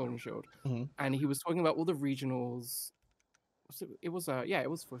 Pokemon Sword and Shield, and he was talking about all the regionals. It was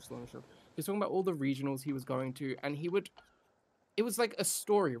for Sword and Shield. He was talking about all the regionals he was going to, and it was like a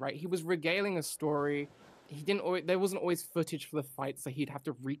story, right? He was regaling a story. There wasn't always footage for the fights, so he'd have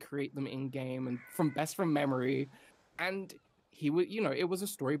to recreate them in game and from memory. And he would, you know, it was a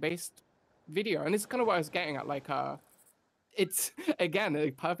story-based video, and it's kind of what I was getting at. Like, it's again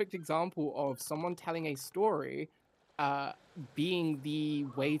a perfect example of someone telling a story, being the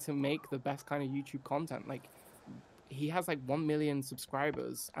way to make the best kind of YouTube content. Like, he has like 1 million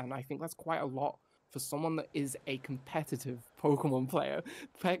subscribers, and I think that's quite a lot for someone that is a competitive Pokemon player.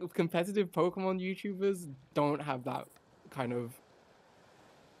 Competitive Pokemon YouTubers don't have that kind of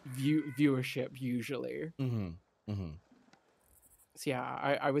viewership usually. So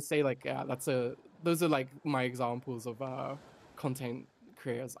yeah, I would say like, yeah, those are like my examples of content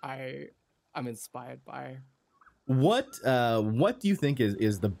creators I'm inspired by. What do you think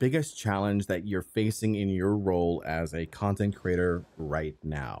is the biggest challenge that you're facing in your role as a content creator right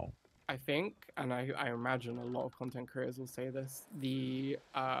now? I think, and I imagine a lot of content creators will say this,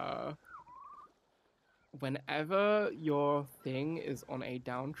 whenever your thing is on a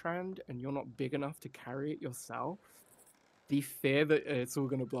downtrend and you're not big enough to carry it yourself, the fear that it's all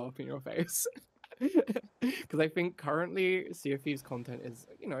going to blow up in your face. Because I think currently Sea of Thieves content is,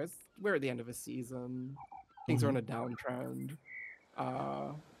 you know, we're at the end of a season. Things are on a downtrend.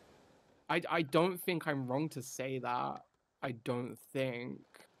 I don't think I'm wrong to say that. I don't think.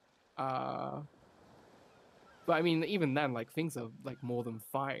 But I mean, even then, like, things are like more than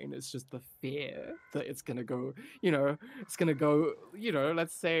fine. It's just the fear that it's gonna go, you know,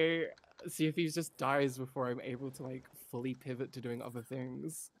 let's say Sea of Thieves just dies before I'm able to like fully pivot to doing other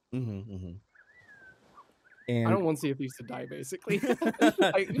things. And I don't want Sea of Thieves to die, basically.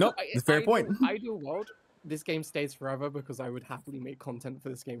 Nope, fair point. Ideal world, this game stays forever, because I would happily make content for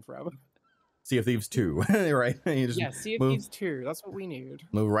this game forever. Sea of Thieves 2, right? Yeah, Sea of Thieves 2. That's what we need.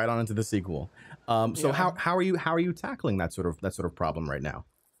 Move right on into the sequel. So how are you tackling that sort of problem right now?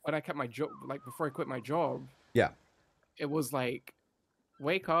 when I kept my job, like before I quit my job, Yeah. it was like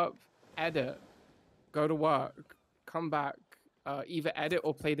wake up, edit, go to work, come back, either edit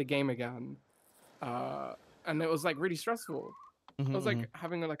or play the game again. And it was like really stressful. Mm-hmm, It was mm-hmm. like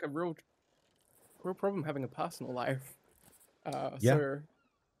having like a real problem having a personal life. Yeah. So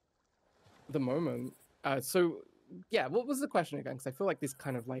the moment. So yeah, what was the question again? Because I feel like this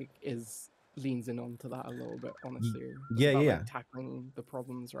kind of like leans in onto that a little bit. Honestly, it's Yeah, about yeah, like tackling the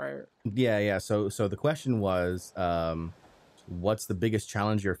problems, right? yeah. So the question was, what's the biggest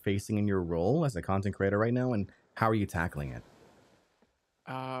challenge you're facing in your role as a content creator right now, and how are you tackling it?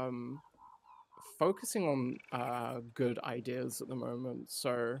 Focusing on good ideas at the moment.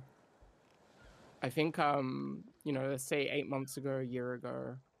 So I think let's say 8 months ago, a year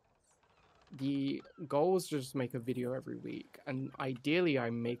ago, the goal was just make a video every week. And ideally I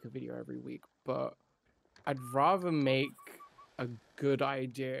make a video every week, but I'd rather make a good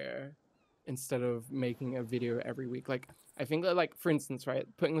idea instead of making a video every week. Like I think that, like, for instance, right,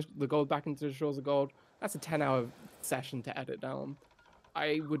 putting the gold back into the Shores of Gold, that's a 10-hour session to edit down.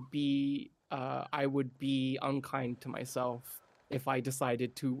 I would be unkind to myself if I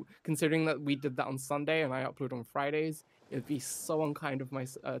decided to, considering that we did that on Sunday and I upload on Fridays. It'd be so unkind of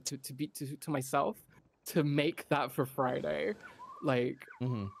to myself to make that for Friday. Like,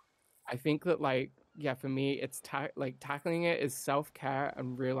 Mm-hmm. I think that, like, yeah, for me, it's tackling it is self-care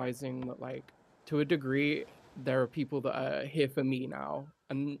and realizing that, like, to a degree, there are people that are here for me now,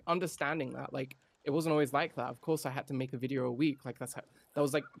 and understanding that, like, it wasn't always like that. Of course, I had to make a video a week. Like, that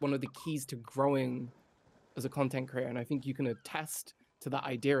was like one of the keys to growing as a content creator, and I think you can attest to that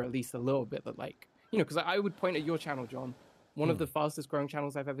idea at least a little bit. That, like, because I would point at your channel, John, one of the fastest growing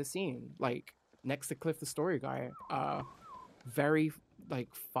channels I've ever seen. Like, next to Cliff the Story Guy, very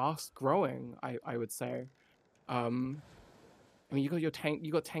like fast growing, I would say. I mean, you got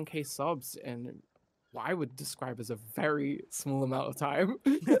 10K subs in what I would describe as a very small amount of time.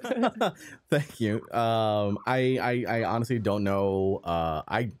 Thank you. I honestly don't know.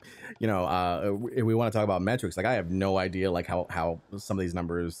 If we want to talk about metrics, like I have no idea like how some of these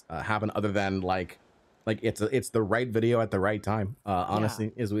numbers happen, other than like it's the right video at the right time.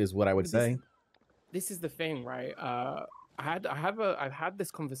 Honestly, is what I would say. This is the thing, right? I've had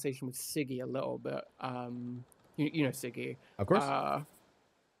this conversation with Siggy a little bit. You know Siggy, Of course.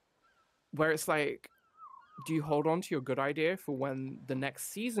 where it's like, do you hold on to your good idea for when the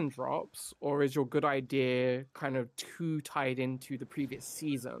next season drops, or is your good idea kind of too tied into the previous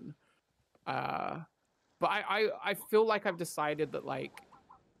season? But I feel like I've decided that, like,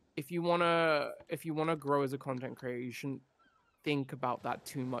 if you wanna grow as a content creator, you shouldn't think about that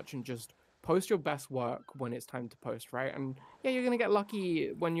too much and just post your best work when it's time to post, right? And yeah, you're gonna get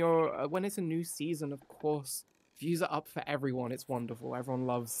lucky when when it's a new season. Of course, views are up for everyone. It's wonderful. Everyone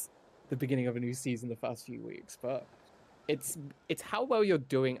loves the beginning of a new season, the first few weeks, but it's how well you're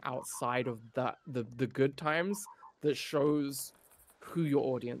doing outside of that, the good times, that shows who your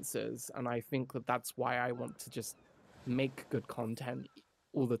audience is. And I think that that's why I want to just make good content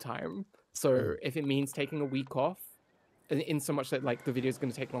all the time. So if it means taking a week off, in so much that, like, the video is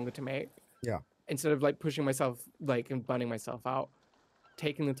going to take longer to make, Yeah. instead of like pushing myself, like, and burning myself out,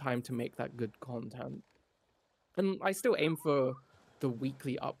 taking the time to make that good content. And I still aim for the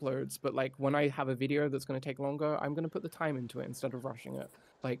weekly uploads, but like when I have a video that's going to take longer, I'm going to put the time into it instead of rushing it.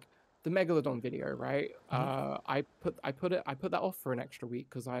 Like the Megalodon video, right? I put that off for an extra week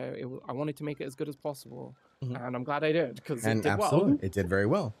because I wanted to make it as good as possible, and I'm glad I did, because it did absolutely, well. it did very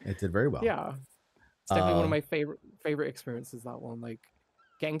well. It did very well. Yeah, it's definitely one of my favorite experiences. That one, like,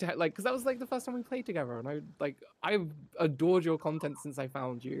 getting to, like, because that was like the first time we played together, and I've adored your content since I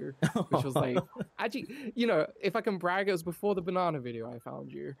found you, which was like, actually, if I can brag, it was before the banana video I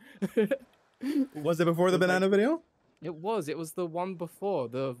found you. Was it before the banana video? It was the one before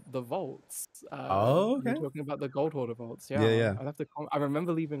the vaults. Oh, okay. You were talking about the gold hoarder vaults. Yeah, Yeah. I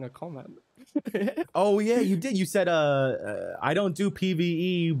remember leaving a comment. Oh yeah, you did. You said I don't do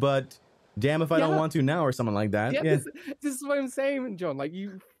PvE, but damn if I don't want to now, or something like that. Yeah. This is what I'm saying, John. Like,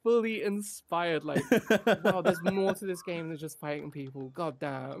 you fully inspired. Like, wow, there's more to this game than just fighting people. God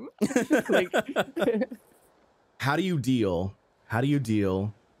damn. Like, how do you deal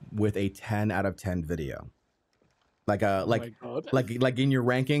with a 10 out of 10 video? Like like in your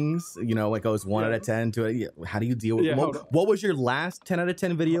rankings, it goes 1 out of 10 to how do you deal with what was your last 10 out of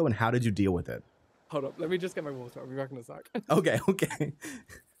 10 video, and how did you deal with it? Hold up, let me just get my water. I'll be back in a sec. Okay.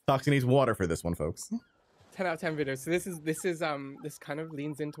 Toxie needs water for this one, folks. 10 out of 10 videos. So this kind of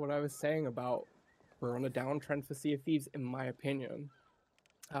leans into what I was saying about we're on a downtrend for Sea of Thieves, in my opinion.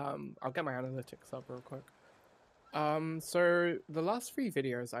 I'll get my analytics up real quick. So the last 3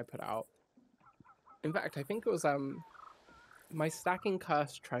 videos I put out, in fact, I think it was my stacking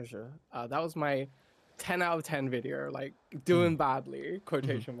cursed treasure. That was my 10 out of 10 video, like doing badly,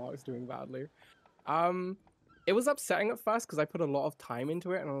 quotation marks, doing badly. It was upsetting at first because I put a lot of time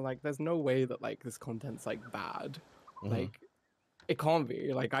into it, and I'm like, there's no way that like this content's like bad. Like it can't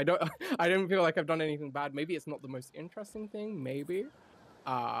be. Like I don't I don't feel like I've done anything bad. Maybe it's not the most interesting thing, maybe.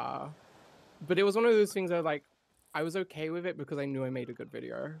 But it was one of those things that like I was okay with it because I knew I made a good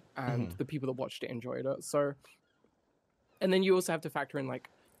video and the people that watched it enjoyed it. So, and then you also have to factor in like,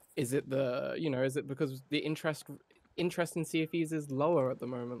 is it is it because the interest in Sea of Thieves is lower at the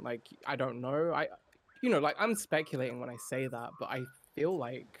moment? Like, I don't know. Like I'm speculating when I say that, but I feel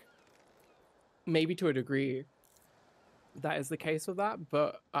like maybe to a degree that is the case with that.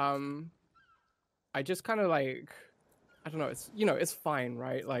 But I just kind of like, I don't know. It's fine,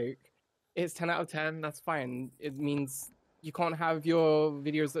 right? Like, it's 10 out of 10. That's fine. It means you can't have your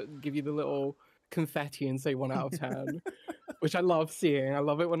videos that give you the little confetti and say 1 out of 10, which I love seeing. I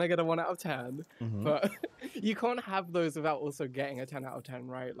love it when I get a 1 out of 10. But you can't have those without also getting a 10 out of 10,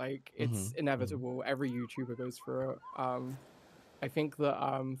 right? Like, it's inevitable. Every YouTuber goes through it. I think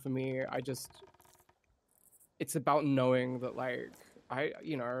that for me, it's about knowing that like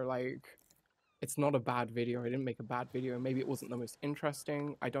it's not a bad video. I didn't make a bad video. Maybe it wasn't the most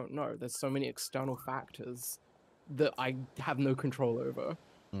interesting. I don't know. There's so many external factors that I have no control over.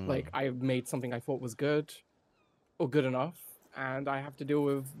 Like, I made something I thought was good or good enough, and I have to deal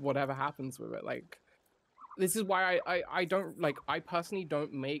with whatever happens with it. Like, this is why I don't, like, I personally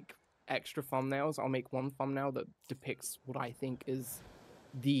don't make extra thumbnails. I'll make one thumbnail that depicts what I think is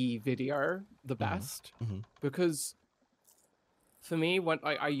the video the best. Because for me, when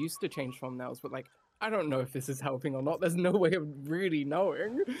I used to change thumbnails, but like, I don't know if this is helping or not. There's no way of really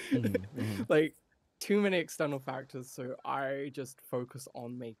knowing. Like, too many external factors, so I just focus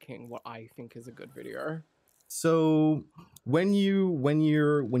on making what I think is a good video. So when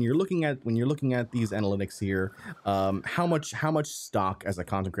you're looking at these analytics here, how much stock as a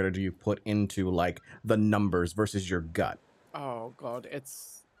content creator do you put into like the numbers versus your gut? Oh god,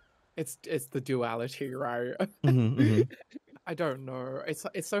 it's the duality, right? I don't know.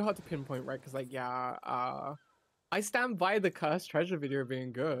 It's so hard to pinpoint, right? Because like, yeah, I stand by the cursed treasure video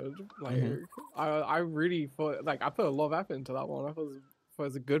being good. Like, I really thought, like, I put a lot of effort into that one. I thought it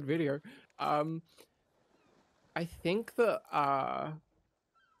was a good video. I think that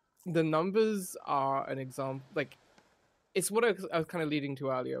the numbers are an example. Like, it's what I was kind of leading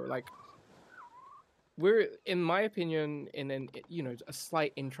to earlier. Like, we're, in my opinion, in a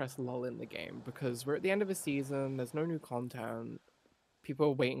slight interest lull in the game because we're at the end of a season. There's no new content. People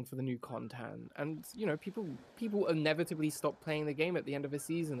are waiting for the new content, and people inevitably stop playing the game at the end of a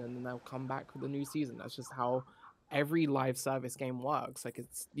season, and then they'll come back with a new season. That's just how every live service game works. Like,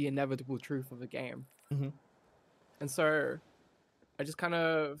 it's the inevitable truth of the game. And so I just kind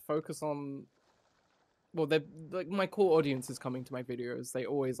of focus on, well, they're like, my core audience is coming to my videos. They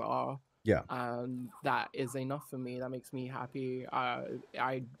always are. Yeah. And that is enough for me. That makes me happy.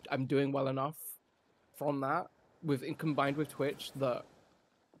 I'm doing well enough from that, combined with Twitch, that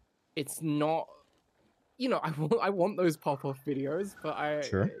it's not, I want those pop-off videos, but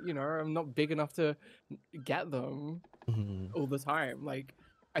I'm not big enough to get them all the time. Like,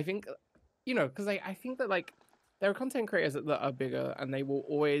 I think, because I think that like there are content creators that are bigger and they will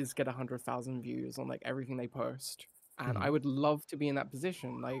always get 100,000 views on like everything they post, and I would love to be in that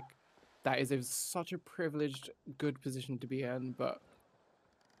position. Like, that is such a privileged, good position to be in. But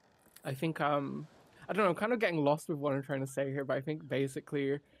I think I don't know, I'm kind of getting lost with what I'm trying to say here, but I think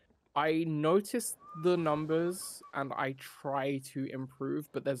basically I notice the numbers and I try to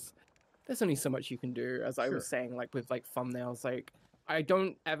improve, but there's only so much you can do. As I was saying, like with like thumbnails, like I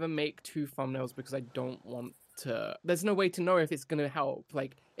don't ever make 2 thumbnails because I don't want to, there's no way to know if it's going to help.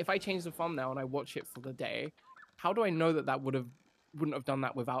 Like, if I change the thumbnail and I watch it for the day, how do I know that wouldn't have done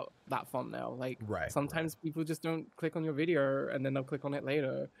that without that thumbnail? Like, sometimes people just don't click on your video and then they'll click on it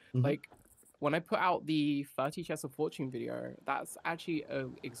later. Like, when I put out the 30 Chests of Fortune video, that's actually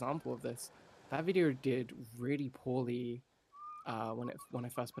an example of this. That video did really poorly when I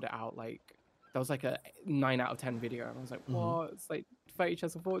first put it out. Like, that was like a 9 out of 10 video, and I was like, what? It's like 30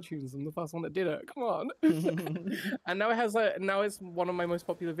 Chests of Fortunes. I'm the first one that did it. Come on. And now it's one of my most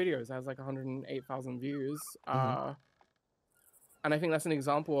popular videos. It has like 108,000 views. And I think that's an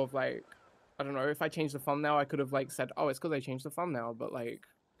example of like, I don't know, if I changed the thumbnail, I could have like said, oh, it's because I changed the thumbnail, but like,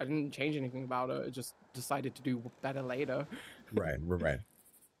 I didn't change anything about it. I just decided to do better later. Right.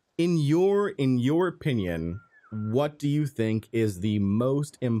 In your opinion, what do you think is the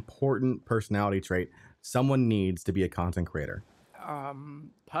most important personality trait someone needs to be a content creator?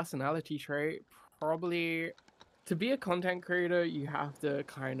 Personality trait, probably. To be a content creator, you have to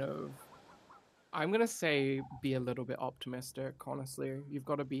kind of, I'm gonna say, be a little bit optimistic. Honestly, you've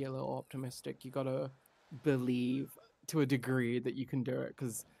got to be a little optimistic. You got to believe to a degree that you can do it,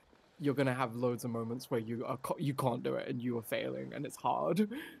 because you're gonna have loads of moments where you can't do it and you are failing and it's hard,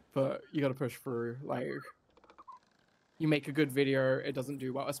 but you got to push through. Like, you make a good video, it doesn't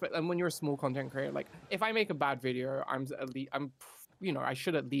do well, and when you're a small content creator, like if I make a bad video, I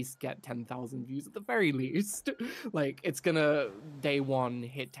should at least get 10,000 views at the very least. Like, it's gonna day one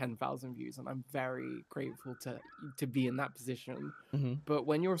hit 10,000 views, and I'm very grateful to be in that position. But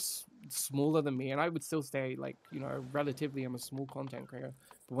when you're smaller than me, and I would still say, like, relatively I'm a small content creator,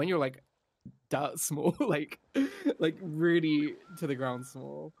 but when you're like that small, like really to the ground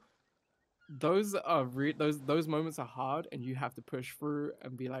small, those moments are hard, and you have to push through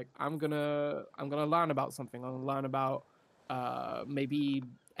and be like, I'm gonna learn about something. I'm gonna learn about maybe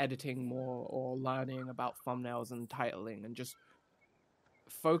editing more, or learning about thumbnails and titling, and just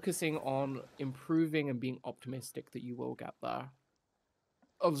focusing on improving and being optimistic that you will get there,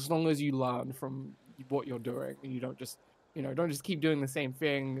 as long as you learn from what you're doing, and you don't just keep doing the same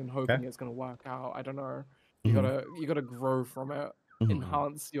thing and hoping it's going to work out. I don't know. You gotta grow from it,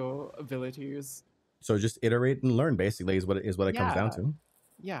 enhance your abilities. So just iterate and learn, basically, is what it comes down to.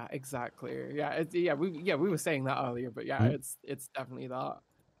 Yeah, exactly. Yeah, we were saying that earlier, but yeah, it's definitely that.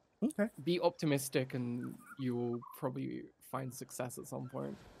 Okay. Be optimistic, and you will probably find success at some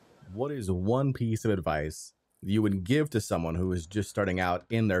point. What is one piece of advice you would give to someone who is just starting out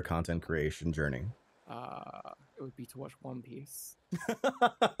in their content creation journey? It would be to watch One Piece.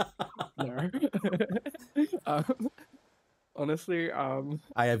 No. Honestly,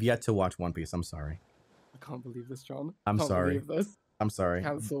 I have yet to watch One Piece. I'm sorry. I can't believe this, John. I'm sorry. Believe this. I'm sorry.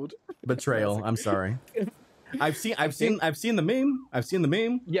 Cancelled. Betrayal. I'm sorry. I've seen the meme. I've seen the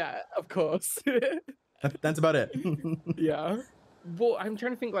meme. Yeah, of course. That's about it. Yeah. Well, I'm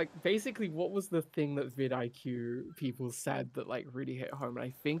trying to think, like, basically what was the thing that vidIQ people said that like really hit home, and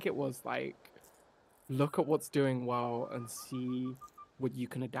I think it was like, look at what's doing well and see what you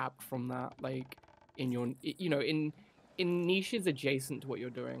can adapt from that, like in your in niches adjacent to what you're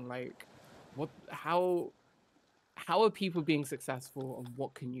doing. Like, how are people being successful, and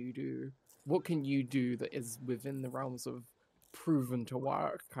what can you do that is within the realms of proven to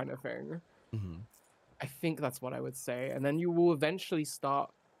work, kind of thing. I think that's what I would say. And then you will eventually start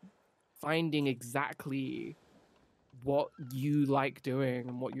finding exactly what you like doing,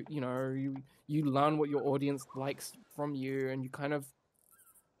 and what you learn what your audience likes from you, and you kind of,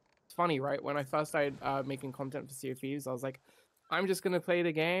 it's funny, right? When I first started making content for Sea of Thieves, I was like, I'm just gonna play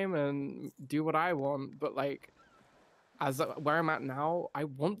the game and do what I want. But like, where I'm at now, I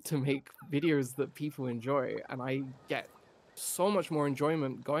want to make videos that people enjoy, and I get so much more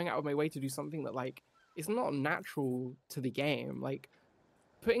enjoyment going out of my way to do something that like is not natural to the game. Like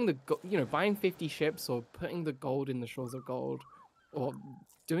putting buying 50 ships, or putting the gold in the Shores of Gold, or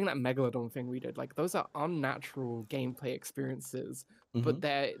doing that Megalodon thing we did. Like, those are unnatural gameplay experiences, but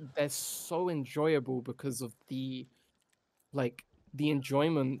they're so enjoyable because of the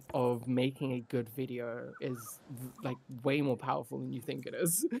enjoyment of making a good video is like way more powerful than you think it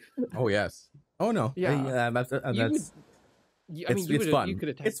is. Oh yes. Oh no. Yeah. That's it's fun. You could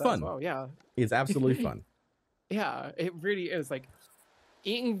attest it's that fun. as well. Yeah. It's absolutely fun. Yeah, it really is. Like,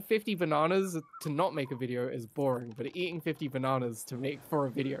 eating 50 bananas to not make a video is boring, but eating 50 bananas to make for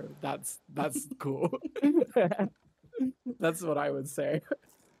a video, that's cool. That's what I would say.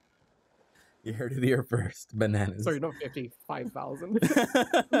 You heard it here first. Bananas. Sorry, not 50, 5,000.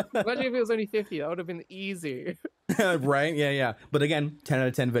 Imagine if it was only 50. That would have been easy. Right? Yeah. But again, 10 out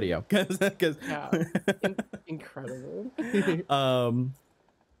of 10 video. Cause yeah. Incredible.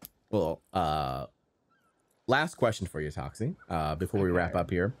 Last question for you, Toxie, before we wrap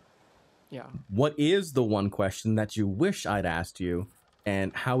up here. Yeah. What is the one question that you wish I'd asked you,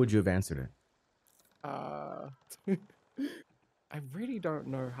 and how would you have answered it? I really don't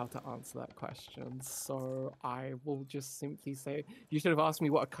know how to answer that question, so I will just simply say you should have asked me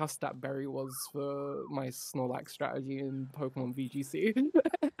what a custap berry was for my Snorlax strategy in Pokemon VGC.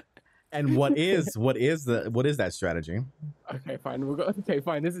 And what is that strategy? Okay, fine.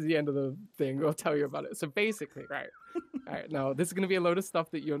 Fine. This is the end of the thing. I'll tell you about it. So basically, right. All right. Now this is gonna be a load of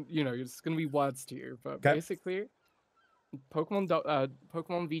stuff that you're just gonna be words to you. But basically, Pokemon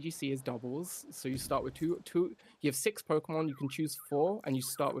VGC is doubles. So you start with two. You have 6 Pokemon. You can choose 4, and you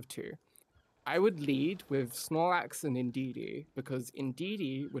start with 2. I would lead with Snorlax and Indeedee, because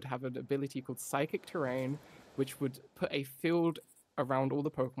Indeedee would have an ability called Psychic Terrain, which would put a field around all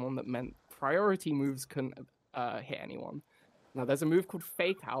the Pokemon that meant priority moves couldn't hit anyone. Now there's a move called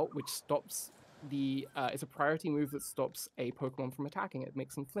Fake Out, which stops it's a priority move that stops a Pokemon from attacking it,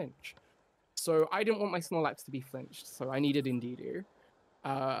 makes them flinch. So I didn't want my Snorlax to be flinched, so I needed Indeedee.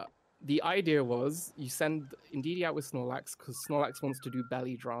 The idea was you send Indeedee out with Snorlax because Snorlax wants to do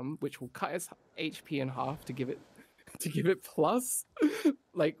Belly Drum, which will cut its HP in half to give it plus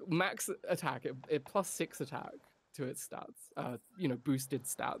like max attack, it plus 6 attack to its stats, boosted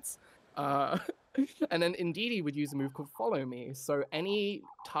stats. And then Indeedee would use a move called Follow Me, so any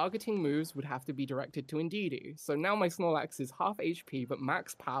targeting moves would have to be directed to Indeedee. So now my Snorlax is half HP but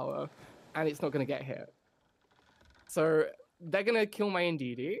max power, and it's not going to get hit. So they're going to kill my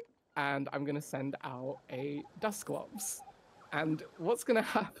Indeedee, and I'm going to send out a Dusclops. And what's going to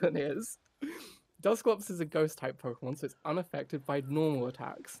happen is Dusclops is a ghost-type Pokemon, so it's unaffected by normal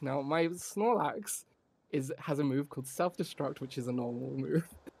attacks. Now, my Snorlax has a move called Self-Destruct, which is a normal move.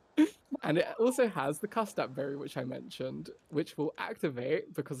 And it also has the Custap Berry, which I mentioned, which will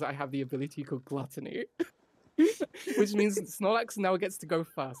activate because I have the ability called Gluttony. Which means Snorlax now gets to go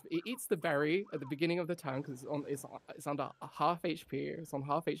first. It eats the berry at the beginning of the turn because it's under half HP. It's on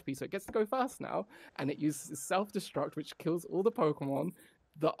half HP, so it gets to go first now. And it uses Self-Destruct, which kills all the Pokemon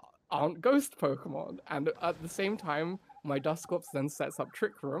that aren't Ghost Pokemon. And at the same time, my Dusclops then sets up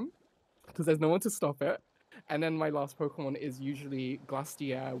Trick Room because there's no one to stop it. And then my last Pokemon is usually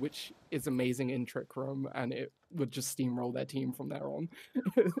Glastier, which is amazing in Trick Room, and it would just steamroll their team from there on.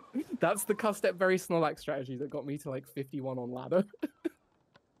 That's the Custap Berry Snorlax strategy that got me to like 51 on ladder.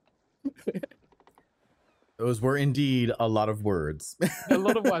 Those were indeed a lot of words. A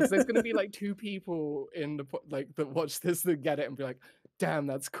lot of words. There's going to be like 2 people in that watch this that get it and be like, damn,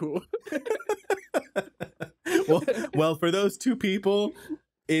 that's cool. well, for those 2 people,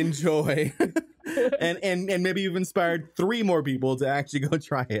 enjoy. and maybe you've inspired 3 more people to actually go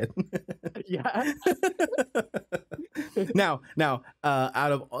try it. Yeah. now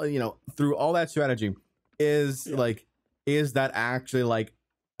out of through all that strategy, is that actually like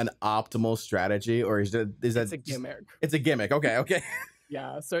an optimal strategy, or is that it's a gimmick? It's a gimmick. Okay.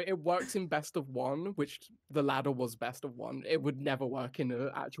 Yeah, so it works in best of 1, which the ladder was best of 1. It would never work in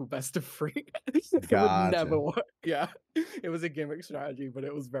an actual best of 3. It would never work. Yeah, it was a gimmick strategy, but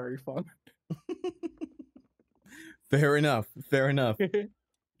it was very fun. Fair enough.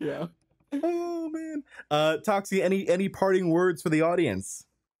 Yeah. Oh man. Toxie, any parting words for the audience?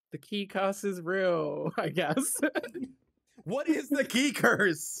 The key curse is real, I guess. What is the key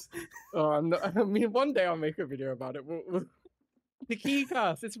curse? Oh, no, I mean, one day I'll make a video about it. The key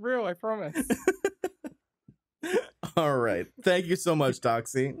curse, it's real, I promise. All right. Thank you so much,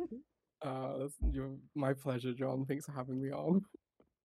 Toxie. My pleasure, John. Thanks for having me on.